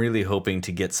movie, and I'm really hoping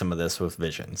to get some of this with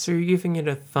Visions. So you're giving it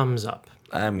a thumbs up.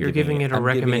 You're giving it a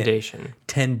recommendation.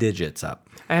 10 digits up.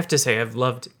 I have to say, I've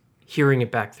loved hearing it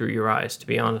back through your eyes, to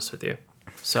be honest with you.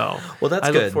 So well, that's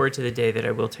I good. look forward to the day that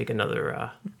I will take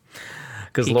another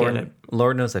because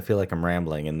Lord knows I feel like I'm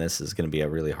rambling, and this is going to be a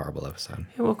really horrible episode.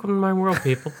 Hey, welcome to my world,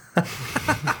 people.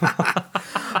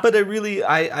 But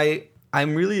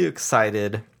I'm really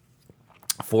excited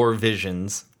for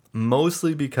Visions,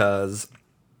 mostly because,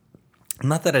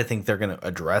 not that I think they're going to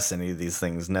address any of these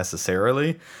things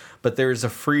necessarily, but there's a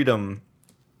freedom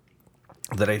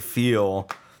that I feel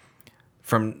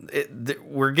from it.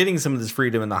 We're getting some of this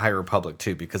freedom in the High Republic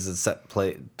too, because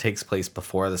takes place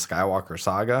before the Skywalker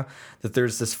saga, that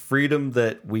there's this freedom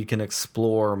that we can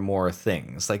explore more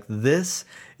things. Like, this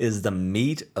is the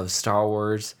meat of Star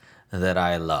Wars that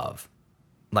I love.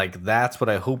 Like, that's what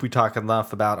I hope we talk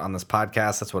enough about on this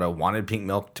podcast. That's what I wanted Pink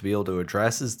Milk to be able to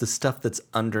address, is the stuff that's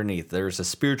underneath. There's a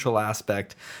spiritual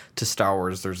aspect to Star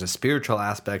Wars. There's a spiritual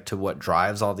aspect to what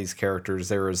drives all these characters.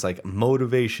 There is, like,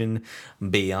 motivation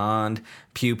beyond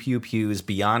pew pew pews,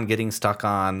 beyond getting stuck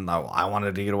on, oh, I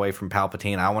wanted to get away from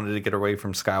Palpatine, I wanted to get away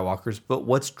from Skywalkers, but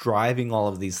what's driving all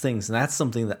of these things? And that's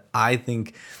something that I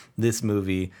think this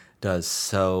movie does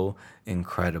so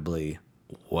incredibly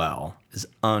well, is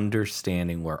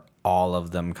understanding where all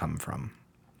of them come from.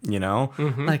 You know?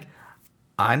 Like,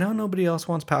 I know nobody else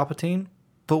wants Palpatine,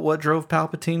 but what drove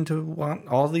Palpatine to want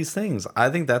all these things? I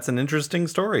think that's an interesting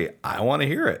story. I want to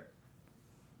hear it.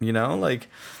 You know, like,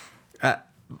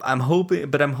 I'm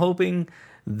hoping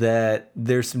that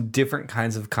there's some different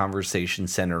kinds of conversation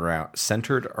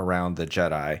centered around the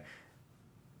Jedi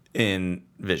in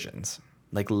Visions.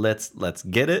 Like, let's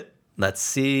get it. Let's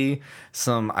see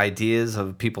some ideas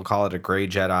of, people call it a gray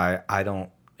Jedi. I don't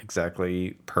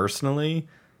exactly personally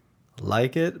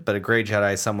like it, but a gray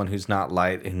Jedi is someone who's not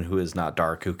light and who is not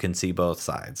dark, who can see both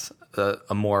sides.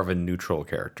 A more of a neutral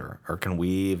character, or can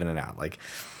weave in and out. Like,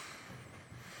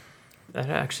 That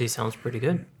actually sounds pretty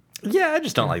good. yeah, I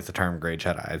just don't like the term gray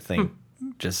Jedi. I think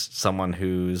just someone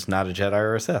who's not a Jedi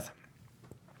or a Sith.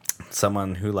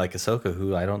 Someone who, like Ahsoka,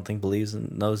 who I don't think believes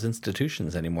in those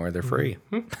institutions anymore. They're free.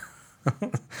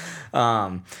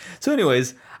 So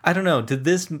anyways, I don't know.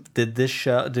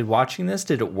 Did watching this,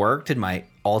 did it work? Did my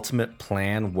ultimate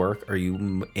plan work? Are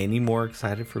you any more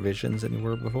excited for Visions than you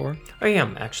were before? I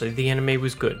am, actually. The anime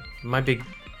was good. My big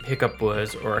hiccup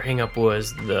was, or hang up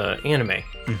was, the anime.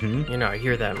 You know, I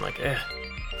hear that, I'm like, eh.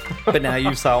 But now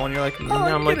you saw one, you're like, oh,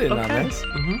 Now I'm like, it okay. on this.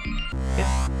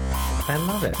 Yeah. I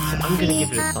love it. I'm going to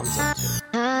give it a thumbs up, too.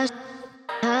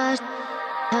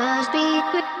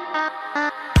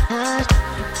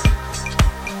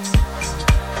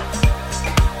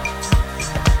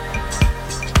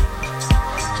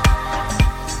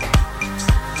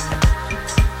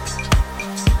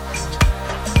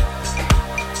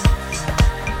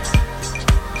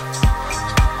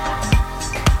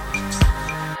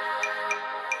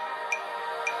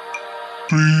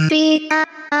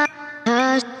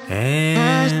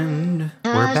 And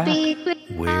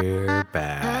we're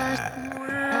back.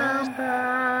 We're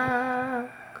back.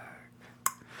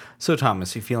 So,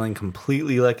 Thomas, you feeling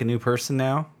completely like a new person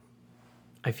now?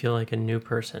 I feel like a new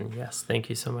person. Yes, thank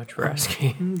you so much for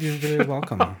asking. You're very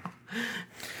welcome.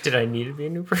 Did I need to be a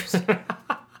new person?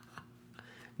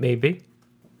 Maybe.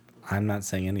 I'm not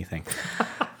saying anything.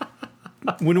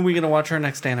 When are we going to watch our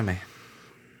next anime?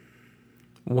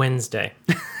 Wednesday.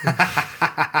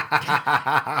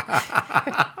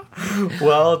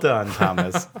 Well done,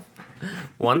 Thomas.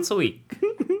 Once a week.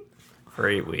 For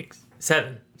 8 weeks.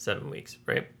 7 weeks,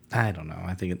 right? I don't know.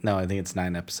 I think it's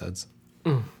 9 episodes.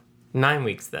 9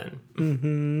 weeks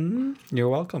then. You're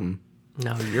welcome.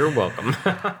 No, you're welcome.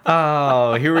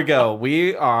 Oh, here we go.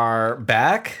 We are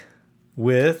back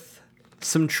with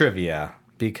some trivia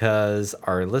because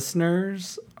our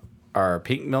listeners, our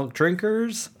pink milk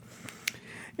drinkers,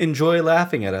 enjoy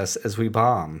laughing at us as we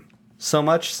bomb. So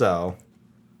much so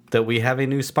that we have a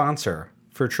new sponsor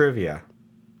for trivia.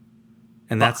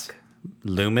 And that's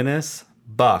Luminous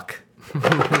Buck.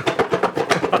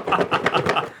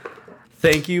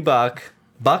 Thank you, Buck.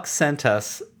 Buck sent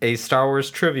us a Star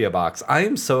Wars trivia box. I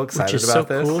am so excited Which is about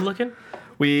so this. cool looking.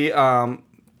 We,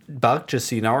 Buck, just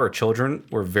so you know, our children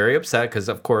were very upset because,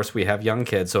 of course, we have young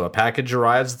kids. So a package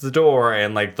arrives at the door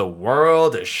and, like, the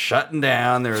world is shutting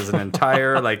down. There's an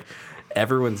entire, like,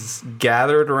 everyone's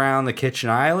gathered around the kitchen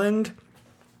island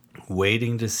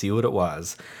waiting to see what it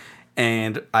was.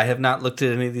 And I have not looked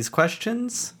at any of these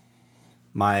questions.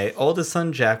 My oldest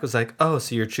son, Jack, was like, oh,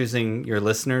 so you're choosing your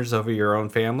listeners over your own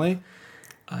family?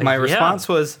 My response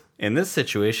was, in this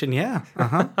situation, yeah.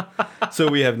 So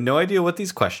we have no idea what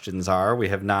these questions are. We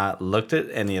have not looked at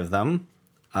any of them.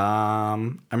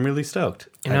 I'm really stoked.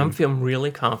 And I'm feeling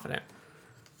really confident.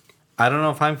 I don't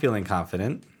know if I'm feeling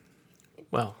confident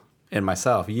Well, in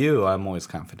myself. I'm always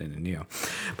confident in you.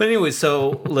 But anyway,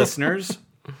 so listeners,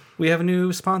 we have a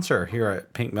new sponsor here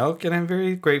at Pink Milk, and I'm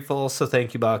very grateful. So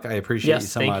thank you, Buck. I appreciate you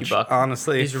so thank much. you, Buck.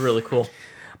 Honestly, these are really cool.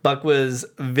 Buck was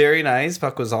very nice.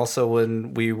 Buck was also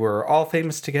when we were all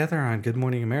famous together on Good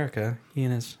Morning America. He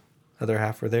and his other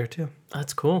half were there too.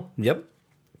 That's cool. Yep.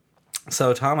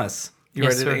 So, Thomas, you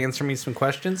Yes, ready sir. to answer me some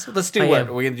questions? Let's do I what? am.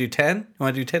 Are we going to do 10? You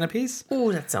want to do 10 apiece?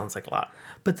 Ooh, that sounds like a lot.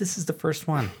 But this is the first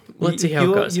one. Let's see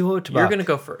how it goes. You owe it to You're Buck. going to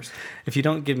go first. If you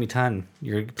don't give me 10,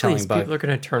 you're telling Please, Buck. people are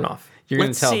going to turn off. You're going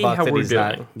to Let's tell see Buck how that we're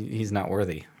doing. he's not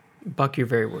worthy. Buck, you're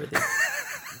very worthy.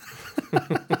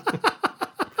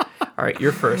 All right,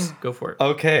 you're first. Go for it.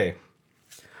 Okay.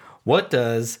 What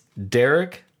was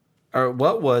Derek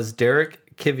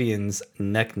Kivian's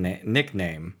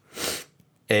nickname?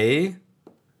 A.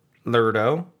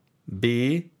 Lurdo.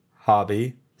 B.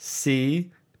 Hobby.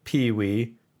 C.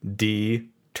 Pee-wee. D.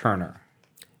 Turner.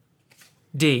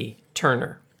 D.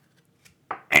 Turner.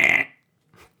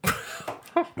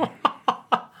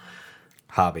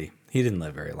 Hobby. He didn't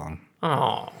live very long.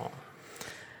 Oh.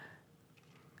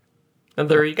 And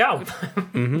there you go.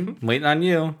 Waiting on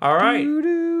you. All right. Do,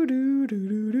 do, do,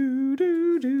 do, do,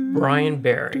 do, do. Brian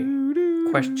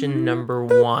Barry. Question number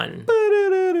 1.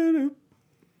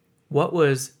 What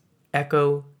was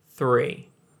Echo 3?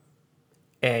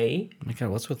 A. Oh my God,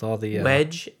 what's with all the...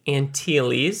 Wedge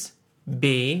Antilles.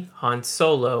 B. Han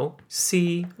Solo.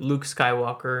 C. Luke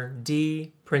Skywalker.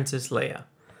 D. Princess Leia.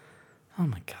 Oh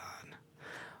my God.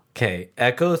 Okay,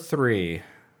 Echo 3.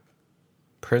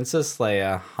 Princess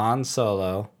Leia, Han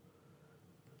Solo,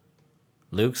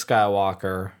 Luke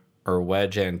Skywalker, or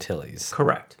Wedge Antilles.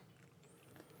 Correct.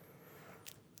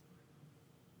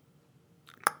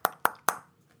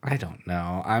 I don't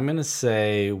know. I'm going to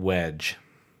say Wedge.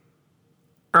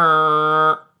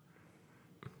 The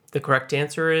correct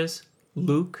answer is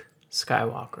Luke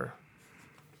Skywalker.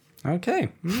 Okay.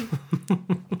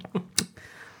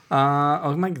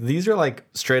 Oh my, these are like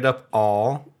straight up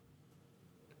all.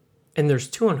 And there's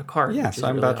 2 on a card. Yeah, which so is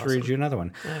I'm really about to read awesome. you another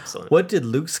one. Excellent. What did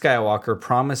Luke Skywalker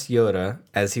promise Yoda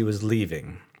as he was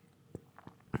leaving?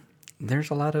 There's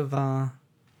a lot of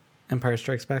Empire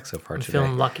Strikes Back so far I'm today.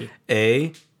 feeling lucky.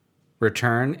 A,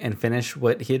 return and finish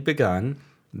what he had begun.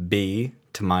 B,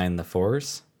 to mine the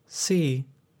Force. C,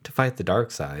 to fight the dark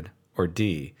side. Or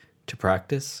D, to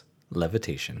practice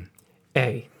levitation.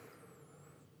 A.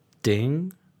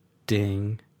 Ding,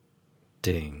 ding,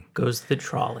 ding. Goes the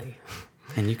trolley.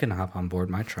 And you can hop on board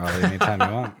my trolley anytime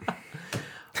you want.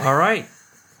 All right.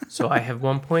 So I have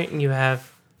 1 point and you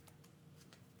have...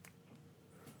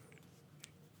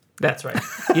 That's right.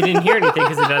 You didn't hear anything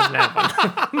because it doesn't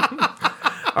happen.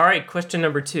 All right. Question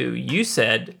number 2. You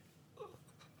said...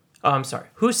 Oh, I'm sorry.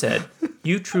 Who said,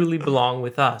 "You truly belong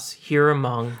with us here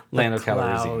among the Lando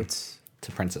Calrissian. clouds"?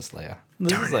 To Princess Leia.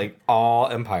 This is like all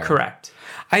Empire. Correct.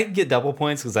 I get double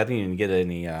points because I didn't even get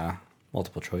any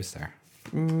multiple choice there.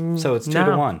 So it's 2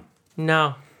 to 1.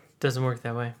 No, doesn't work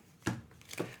that way.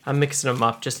 I'm mixing them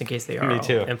up just in case they are Me all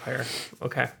too. Empire.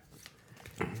 Okay.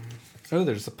 Oh,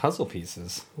 there's the puzzle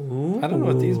pieces. I don't know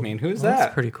what these mean. Who's that?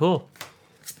 That's pretty cool.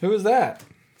 Who is that?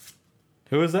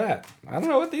 Who is that? I don't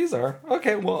know what these are.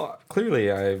 Okay, well,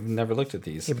 clearly I've never looked at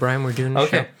these. Hey, Brian, we're doing the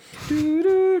Okay. show.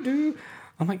 Doo-doo-doo.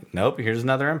 I'm like, nope, here's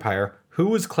another Empire. Who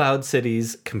was Cloud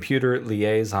City's computer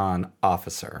liaison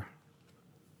officer?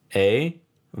 A,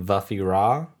 Vuffy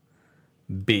Ra.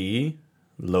 B,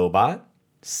 Lobot.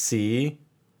 C,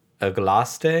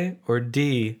 Aglaste. Or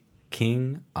D,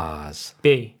 King Oz.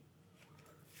 B.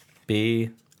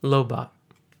 B, Lobot.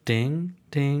 ding,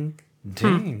 ding,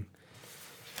 ding.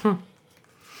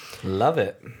 Love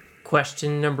it.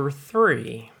 Question number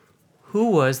 3.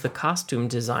 Who was the costume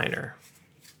designer?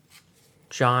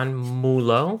 John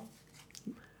Molo,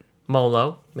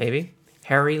 maybe.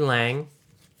 Harry Lang,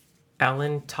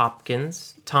 Alan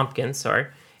Tompkins,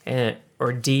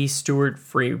 or D. Stuart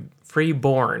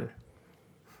Freeborn.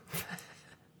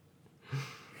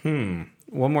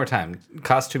 One more time.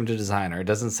 Costume to designer. It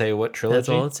doesn't say what trilogy. That's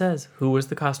all it says. Who was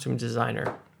the costume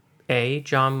designer? A.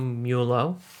 John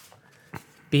Mulo.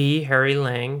 B. Harry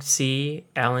Lang. C.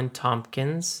 Alan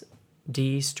Tompkins.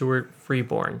 D. Stuart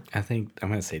Freeborn. I think I'm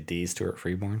going to say D, Stuart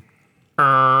Freeborn.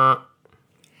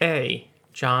 A.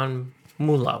 John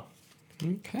Mulo.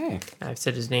 Okay. I've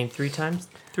said his name three times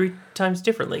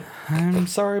differently. I'm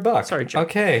sorry, Buck. Sorry, Joe.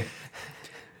 Okay.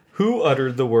 Who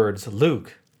uttered the words,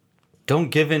 Luke, don't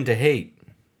give in to hate,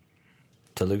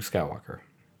 to Luke Skywalker?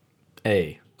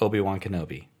 A, Obi-Wan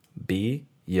Kenobi. B,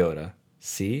 Yoda.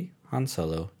 C, Han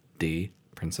Solo. D,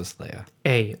 Princess Leia.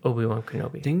 A. Obi-Wan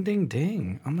Kenobi. Ding, ding,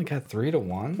 ding. Oh my God, 3 to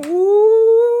 1.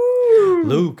 Ooh.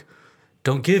 Luke,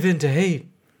 don't give in to hate.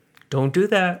 Don't do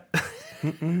that.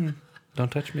 Don't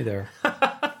touch me there.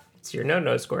 It's your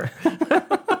no-no score.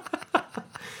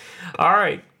 All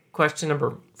right. Question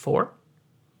number 4.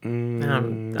 I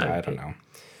don't know.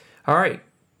 All right.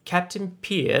 Captain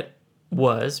Piet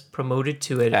was promoted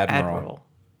to an admiral.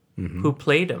 Who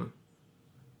played him?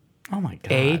 Oh my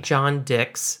God. A. John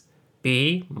Dix.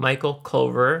 B. Michael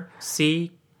Culver.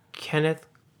 C. Kenneth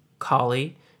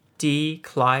Colley. D.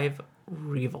 Clive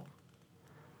Revel.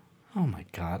 Oh my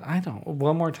God. I don't.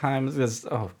 One more time.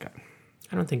 Oh God.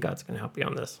 I don't think God's going to help you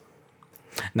on this.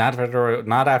 Not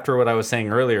after what I was saying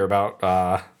earlier about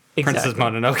Princess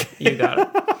Mononoke. You got it.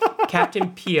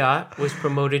 Captain Piat was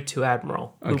promoted to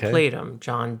admiral. Who Okay. played him?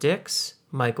 John Dix,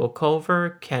 Michael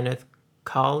Culver, Kenneth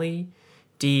Colley,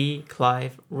 D.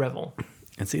 Clive Revel.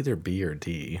 It's either B or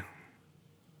D.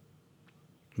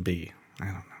 B. I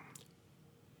don't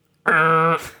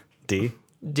know. D?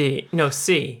 D. No,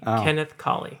 C. Kenneth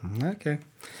Colley. Okay.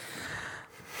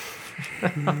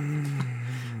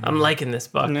 I'm liking this,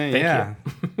 Buck. Thank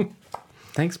you.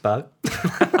 Thanks, Buck.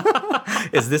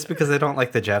 Is this because I don't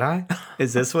like the Jedi?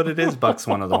 Is this what it is? Buck's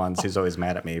one of the ones who's always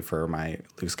mad at me for my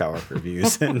Luke Skywalker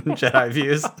views and Jedi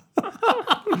views.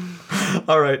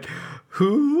 All right.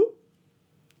 Who?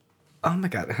 Oh my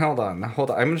God. Hold on. I'm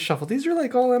going to shuffle. These are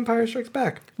like all Empire Strikes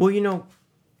Back. Well,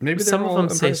 Maybe they're some of all them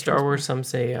Empire say Strikes Star Wars, Back. some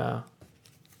say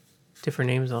different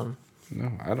names on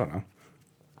them. No, I don't know.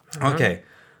 Okay.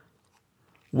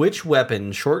 Which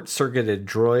weapon short-circuited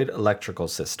droid electrical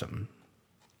systems?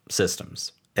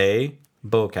 A.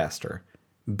 Bowcaster.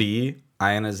 B.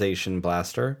 Ionization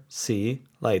blaster. C.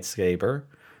 Lightsaber.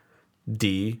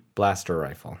 D. Blaster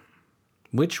rifle.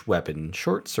 Which weapon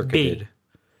short-circuited?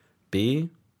 B.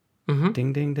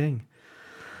 Ding, ding, ding.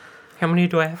 How many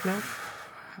do I have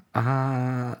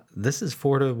now? This is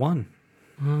 4-1.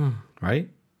 Right?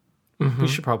 We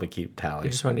should probably keep I tally.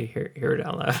 just wanted to hear it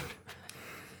out loud.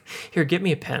 Here, get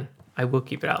me a pen. I will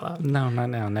keep it out loud. No, not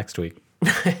now. Next week.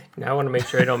 Now I want to make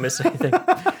sure I don't miss anything.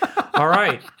 All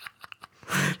right.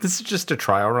 This is just a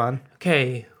trial run.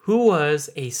 Okay. Who was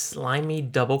a slimy,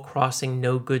 double-crossing,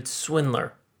 no-good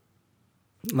swindler?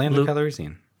 Lando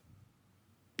Calrissian.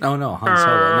 Oh, no. Han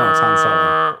Solo. No, it's Han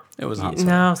Solo. It was Han Solo.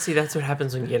 No, see, that's what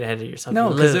happens when you get ahead of yourself. No,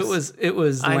 You because lose. it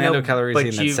was I Lando know, Calrissian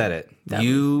but that said it.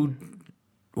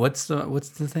 What's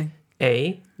the thing?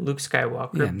 A. Luke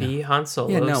Skywalker. Yeah, no. B. Han Solo.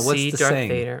 Yeah, no, what's C. the Darth saying?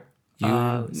 Vader.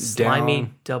 You Slimy,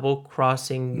 down-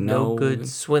 double-crossing, No- no-good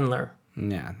swindler.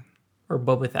 Yeah. Or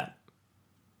Boba Fett.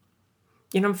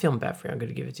 I'm feeling bad for you. I'm going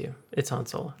to give it to you. It's Han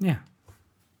Solo. Yeah.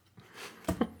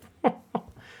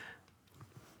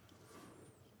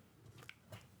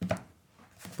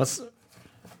 What's...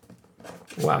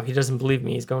 Wow, he doesn't believe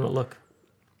me. He's going to look.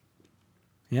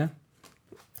 Yeah.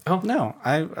 Oh. No,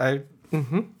 I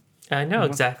I know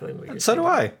exactly what you're so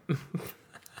saying. do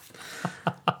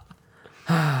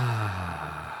I.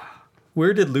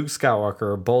 Where did Luke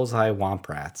Skywalker bullseye womp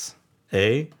rats?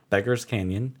 A. Beggar's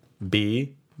Canyon.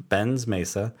 B. Ben's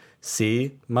Mesa.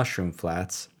 C. Mushroom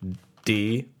Flats.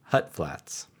 D. Hut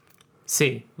Flats.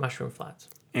 C. Mushroom Flats.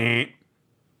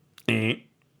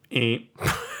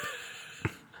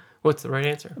 What's the right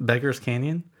answer? Beggar's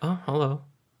Canyon? Oh, hello.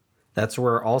 That's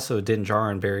where also Din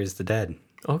Djarin buries the dead.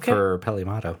 Okay. For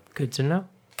Pelimato. Good to know.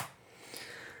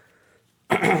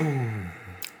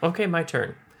 Okay, my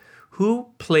turn. Who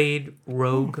played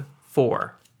Rogue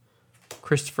 4?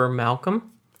 Christopher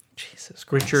Malcolm, Jesus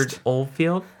Christ. Richard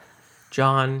Oldfield,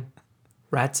 John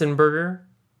Ratzenberger,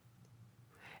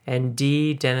 and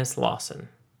D. Dennis Lawson.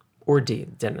 Or D.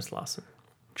 Dennis Lawson.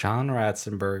 John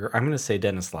Ratzenberger. I'm going to say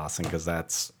Dennis Lawson because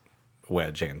that's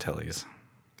Wedge Antilles.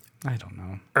 I don't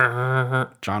know.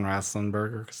 John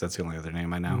Ratzenberger because that's the only other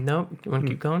name I know. Nope. You want to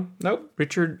keep going? Nope.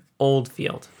 Richard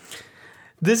Oldfield.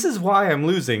 This is why I'm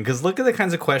losing because look at the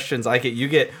kinds of questions I get. You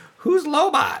get, who's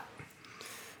Lobot?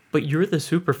 But you're the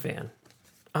super fan.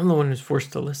 I'm the one who's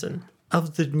forced to listen.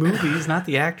 Of the movies, not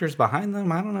the actors behind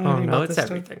them. I don't know. Oh, anything no, about it's this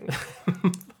stuff. everything.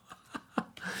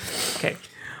 Okay.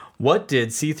 What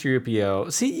did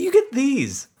C-3PO... See, you get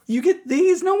these. You get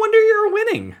these. No wonder you're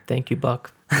winning. Thank you,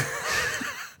 Buck.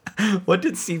 What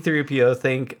did C-3PO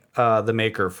think the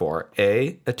maker for?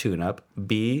 A, a tune-up.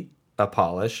 B, a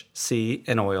polish. C,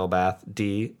 an oil bath.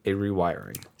 D, a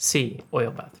rewiring. C.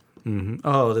 Oil bath.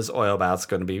 Oh, this oil bath's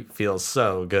going to feel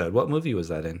so good. What movie was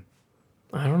that in?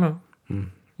 I don't know.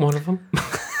 One of them.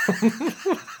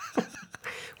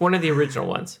 One of the original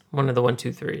ones. One of the 1,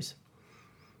 2, 3s.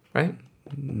 Right?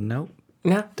 Nope.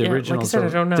 Yeah. The yeah, originals like I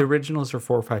said, I don't know. The originals are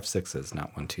 4, 5, 6s,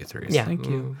 not 1, 2, 3s. Yeah. Thank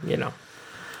you.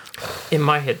 In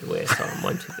my head, the way I saw them,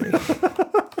 1, 2,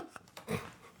 3.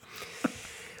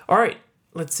 All right.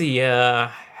 Let's see.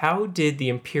 How did the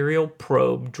Imperial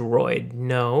probe droid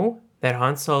know that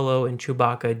Han Solo and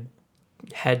Chewbacca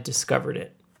had discovered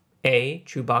it? A.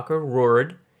 Chewbacca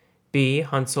roared. B.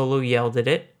 Han Solo yelled at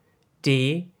it.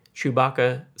 D.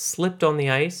 Chewbacca slipped on the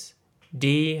ice.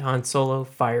 D. Han Solo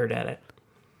fired at it.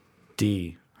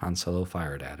 D, Han Solo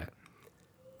fired at it.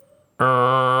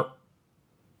 Uh,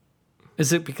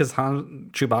 Is it because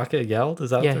Chewbacca yelled? Is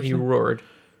that yeah, what he they're saying? roared.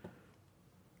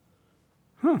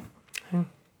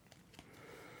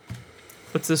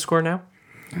 What's the score now?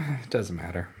 It doesn't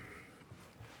matter.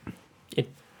 It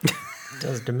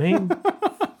does to me.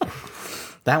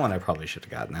 That one I probably should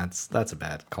have gotten. That's a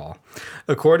bad call.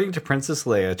 According to Princess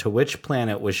Leia, to which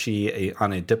planet was she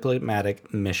on a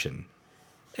diplomatic mission?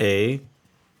 A,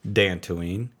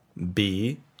 Dantooine.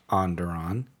 B,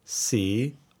 Onderon.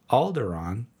 C,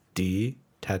 Alderaan. D,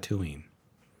 Tatooine.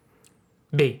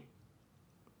 B.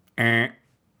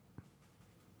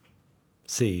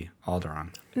 C,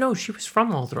 Alderaan. No, she was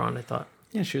from Alderaan, I thought.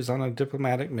 Yeah, she was on a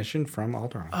diplomatic mission from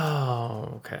Alderaan.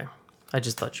 Oh, okay. I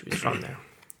just thought she was from there.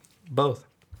 Both.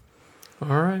 All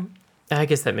right. I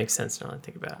guess that makes sense now that I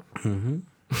think about it.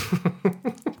 Mm-hmm.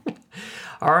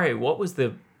 All right. What was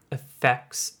the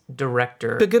effects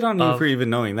director? But good on you of- for even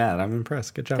knowing that. I'm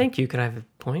impressed. Good job. Thank you. Can I have a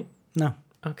point? No.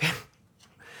 Okay.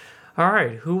 All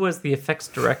right. Who was the effects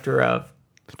director of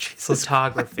Jesus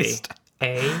photography? Christ.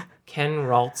 A. Ken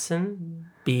Ralston.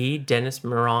 B. Dennis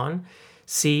Moran.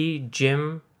 C.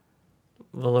 Jim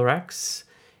Valerex.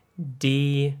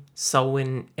 D.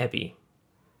 Selwyn Ebby.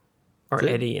 Or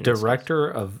Eddie. In this Director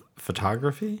of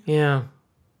photography? case. Yeah.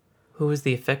 Who was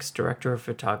the effects director of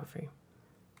photography?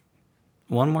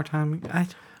 One more time.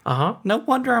 Uh-huh. No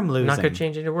wonder I'm losing. I'm not going to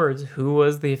change any words. Who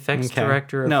was the effects Okay.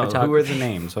 director of No, photography? who are the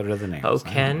names? What are the names? Oh,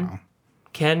 I don't know.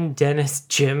 Ken, Dennis,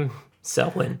 Jim,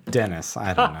 Selwyn. Dennis.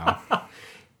 I don't know.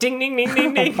 Ding, ding, ding,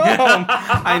 ding, ding.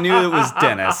 I knew it was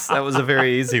Dennis. That was a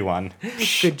very easy one.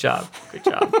 Good job. Good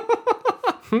job.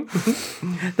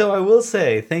 Though I will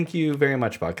say, thank you very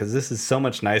much, Buck, because this is so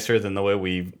much nicer than the way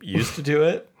we used to do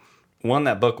it. One,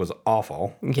 that book was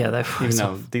awful. Yeah, that You was...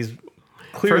 know, these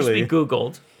First we clearly,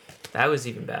 Googled. That was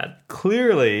even bad.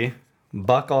 clearly,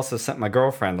 Buck also sent my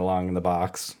girlfriend along in the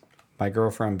box. My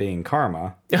girlfriend being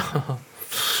Karma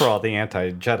for all the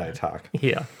anti-Jedi talk.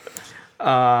 Yeah.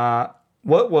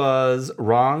 What was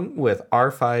wrong with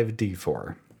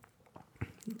R5D4?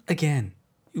 Again,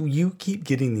 you keep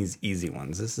getting these easy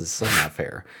ones. This is so not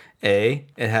fair. A,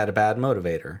 it had a bad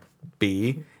motivator.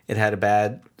 B, it had a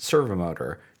bad servo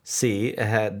motor. C, it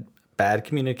had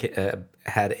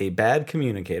a bad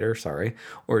communicator, sorry.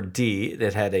 Or D,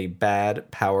 it had a bad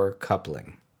power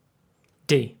coupling.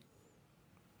 D.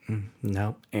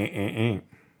 No.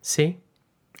 C.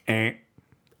 Eh.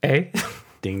 A.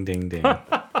 Ding, ding, ding.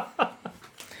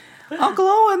 Uncle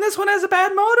Owen, this one has a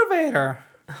bad motivator.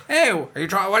 Hey, what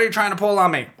are you trying to pull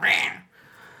on me?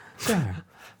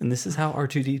 And this is how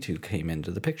R2D2 came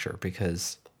into the picture,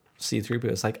 because C-3PO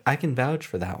was like, I can vouch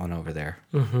for that one over there.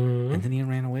 Mm-hmm. And then he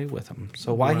ran away with him.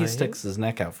 So why he sticks his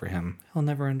neck out for him, he'll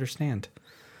never understand.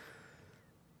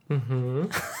 Mm-hmm.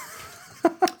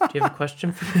 Do you have a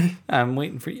question for me? I'm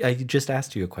waiting for you. I just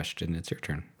asked you a question. It's your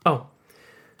turn. Oh.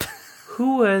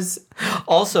 Who was...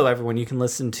 Also, everyone, you can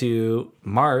listen to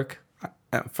Mark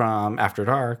from After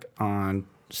Dark on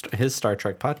his Star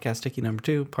Trek podcast, Sticky Number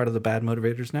 2, part of the Bad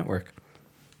Motivators Network.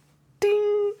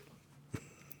 Ding!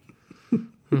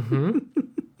 Mm-hmm.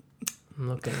 I'm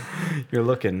looking. You're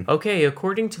looking. Okay,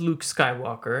 according to Luke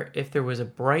Skywalker, if there was a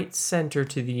bright center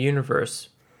to the universe,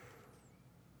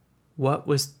 what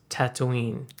was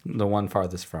Tatooine? The one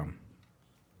farthest from.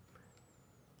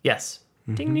 Yes.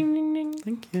 Mm-hmm. Ding, ding, ding, ding.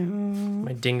 Thank you.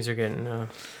 My dings are getting...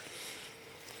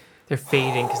 they're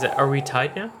fading. Are we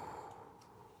tied now?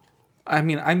 I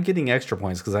mean, I'm getting extra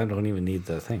points because I don't even need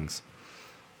the things.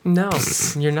 No,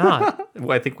 you're not.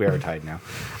 Well, I think we are tied now.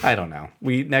 I don't know.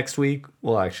 Next week,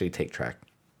 we'll actually keep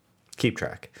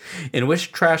track. In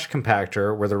which trash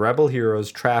compactor were the rebel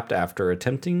heroes trapped after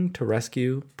attempting to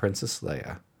rescue Princess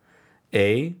Leia?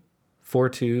 A,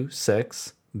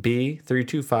 426, B,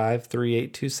 325,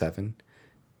 3827,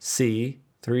 C,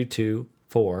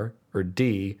 324, or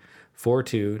D,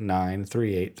 429,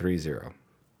 3830.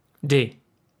 D.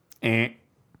 Eh.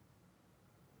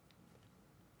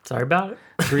 Sorry about it.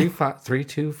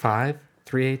 325,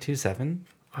 3827?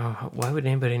 Why would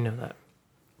anybody know that?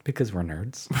 Because we're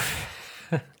nerds.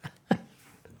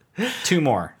 Two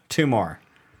more.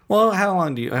 Well, how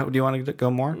long do you want to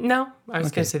go more? No, I was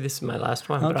Okay. going to say this is my last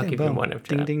one, but I'll give you boom. one after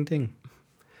Ding, that. ding, ding.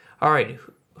 All right.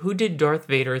 Who did Darth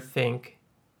Vader think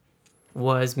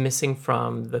was missing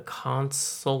from the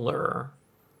consular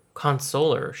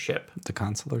ship? The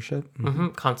consular ship? Mm-hmm.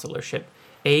 Consular ship.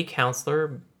 A,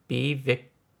 counselor. B,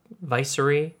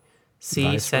 viceroy. C,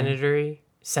 Viceroy?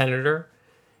 senator.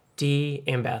 D,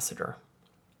 ambassador.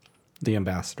 The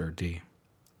ambassador, D.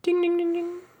 Ding, ding, ding,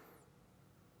 ding.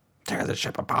 Tear the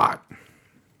ship apart.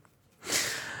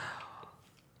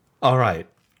 All right.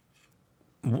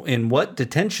 In what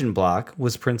detention block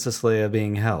was Princess Leia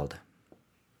being held?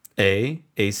 A,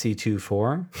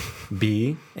 AC-24,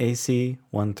 B,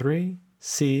 AC-13,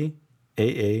 C,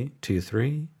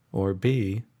 AA-23, or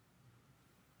B,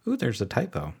 ooh, there's a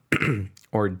typo,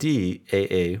 or D,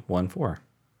 AA-14.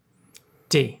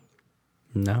 D.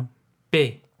 No.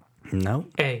 B. No.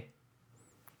 A.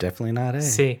 Definitely not A.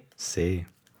 C. C.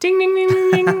 Ding, ding,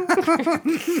 ding, ding, ding.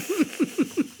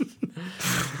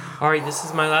 All right, this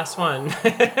is my last one.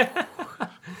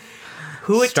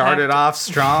 Who Started off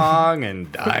strong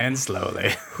and dying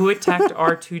slowly. Who attacked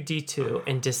R2D2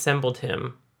 and disabled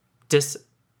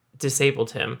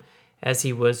him as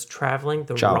he was traveling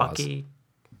the Jawas. rocky...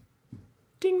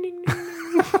 Ding, ding, ding, ding.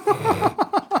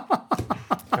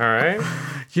 All right.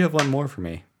 You have one more for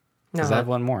me. No, Because I have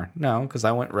one more. No, because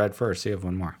I went red first. So you have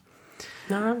one more.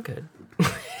 no, I'm good.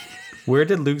 Where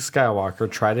did Luke Skywalker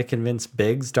try to convince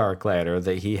Biggs Darkladder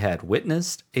that he had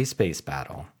witnessed a space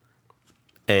battle?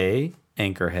 A.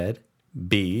 Anchorhead.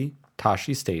 B.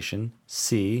 Tashi Station.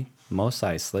 C. Mos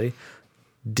Eisley.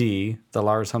 D. The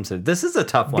Lars Homestead. This is a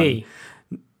tough one. B.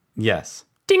 Yes.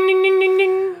 Ding, ding, ding, ding,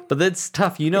 ding. But that's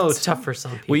tough. It's tough for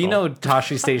some people. Well, you know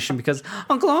Tashi Station because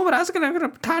Uncle Homer, I was going to go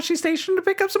to Tashi Station to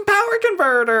pick up some power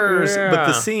converters. Yeah. But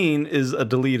the scene is a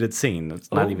deleted scene.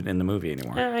 It's not even in the movie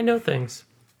anymore. Yeah, I know things.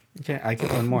 Okay, I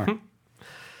get one more.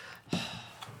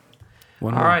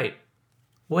 All right.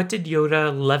 What did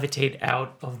Yoda levitate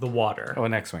out of the water? Oh,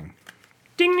 an X-Wing.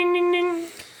 Ding, ding, ding, ding.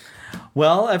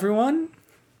 Well, everyone,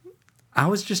 I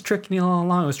was just tricking you all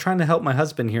along. I was trying to help my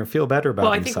husband here feel better about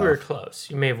Well, I himself. think we were close.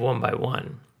 You may have won by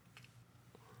one.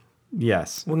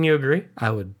 Yes. Wouldn't you agree?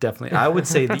 I would definitely. I would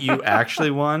say that you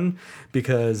actually won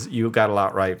because you got a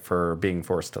lot right for being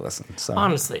forced to listen. So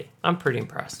Honestly, I'm pretty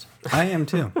impressed. I am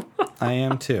too. I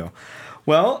am too.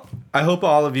 Well, I hope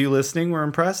all of you listening were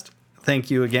impressed.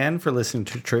 Thank you again for listening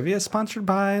to Trivia, sponsored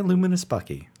by Luminous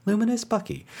Bucky. Luminous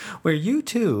Bucky, where you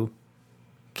too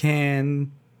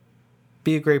can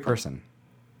be a great person.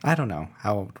 I don't know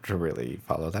how to really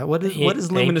follow that. What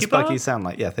does Luminous Bucky sound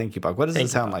like? Yeah, thank you, Buck. What does it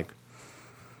sound like?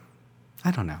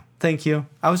 I don't know. Thank you.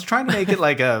 I was trying to make it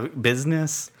like a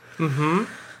business. Mm-hmm.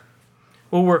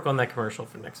 We'll work on that commercial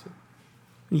for next week.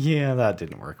 Yeah, that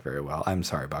didn't work very well. I'm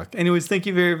sorry, Buck. Anyways, thank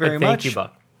you very, very much. Thank you,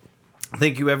 Buck.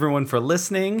 Thank you, everyone, for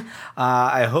listening.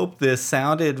 I hope this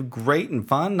sounded great and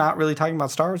fun. Not really talking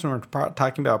about Star Wars when we're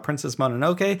talking about Princess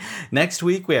Mononoke. Next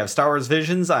week, we have Star Wars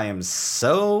Visions. I am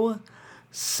so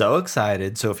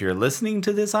excited. So if you're listening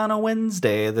to this on a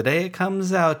Wednesday, the day it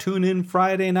comes out, tune in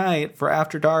Friday night for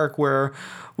After Dark, where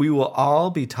we will all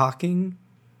be talking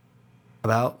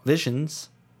about Visions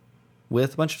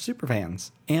with a bunch of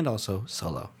superfans and also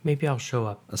Solo, Maybe I'll show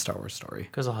up a Star Wars story.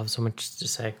 because I'll have so much to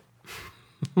say.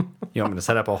 You want me to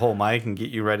set up a whole mic and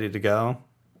get you ready to go?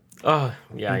 Oh,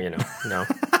 yeah, no.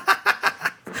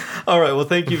 All right. Well,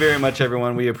 thank you very much,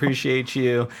 everyone. We appreciate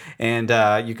you. And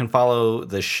you can follow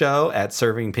the show at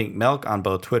Serving Pink Milk on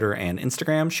both Twitter and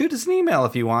Instagram. Shoot us an email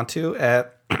if you want to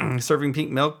at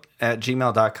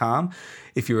servingpinkmilk@gmail.com.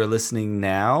 If you are listening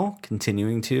now,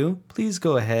 continuing to, please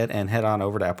go ahead and head on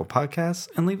over to Apple Podcasts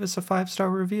and leave us a 5-star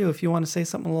review. If you want to say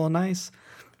something a little nice,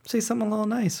 say something a little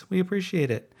nice. We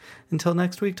appreciate it. Until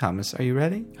next week, Thomas, are you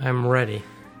ready? I'm ready.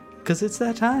 Because it's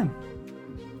that time.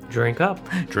 Drink up.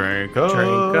 Drink up.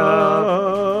 Drink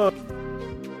up.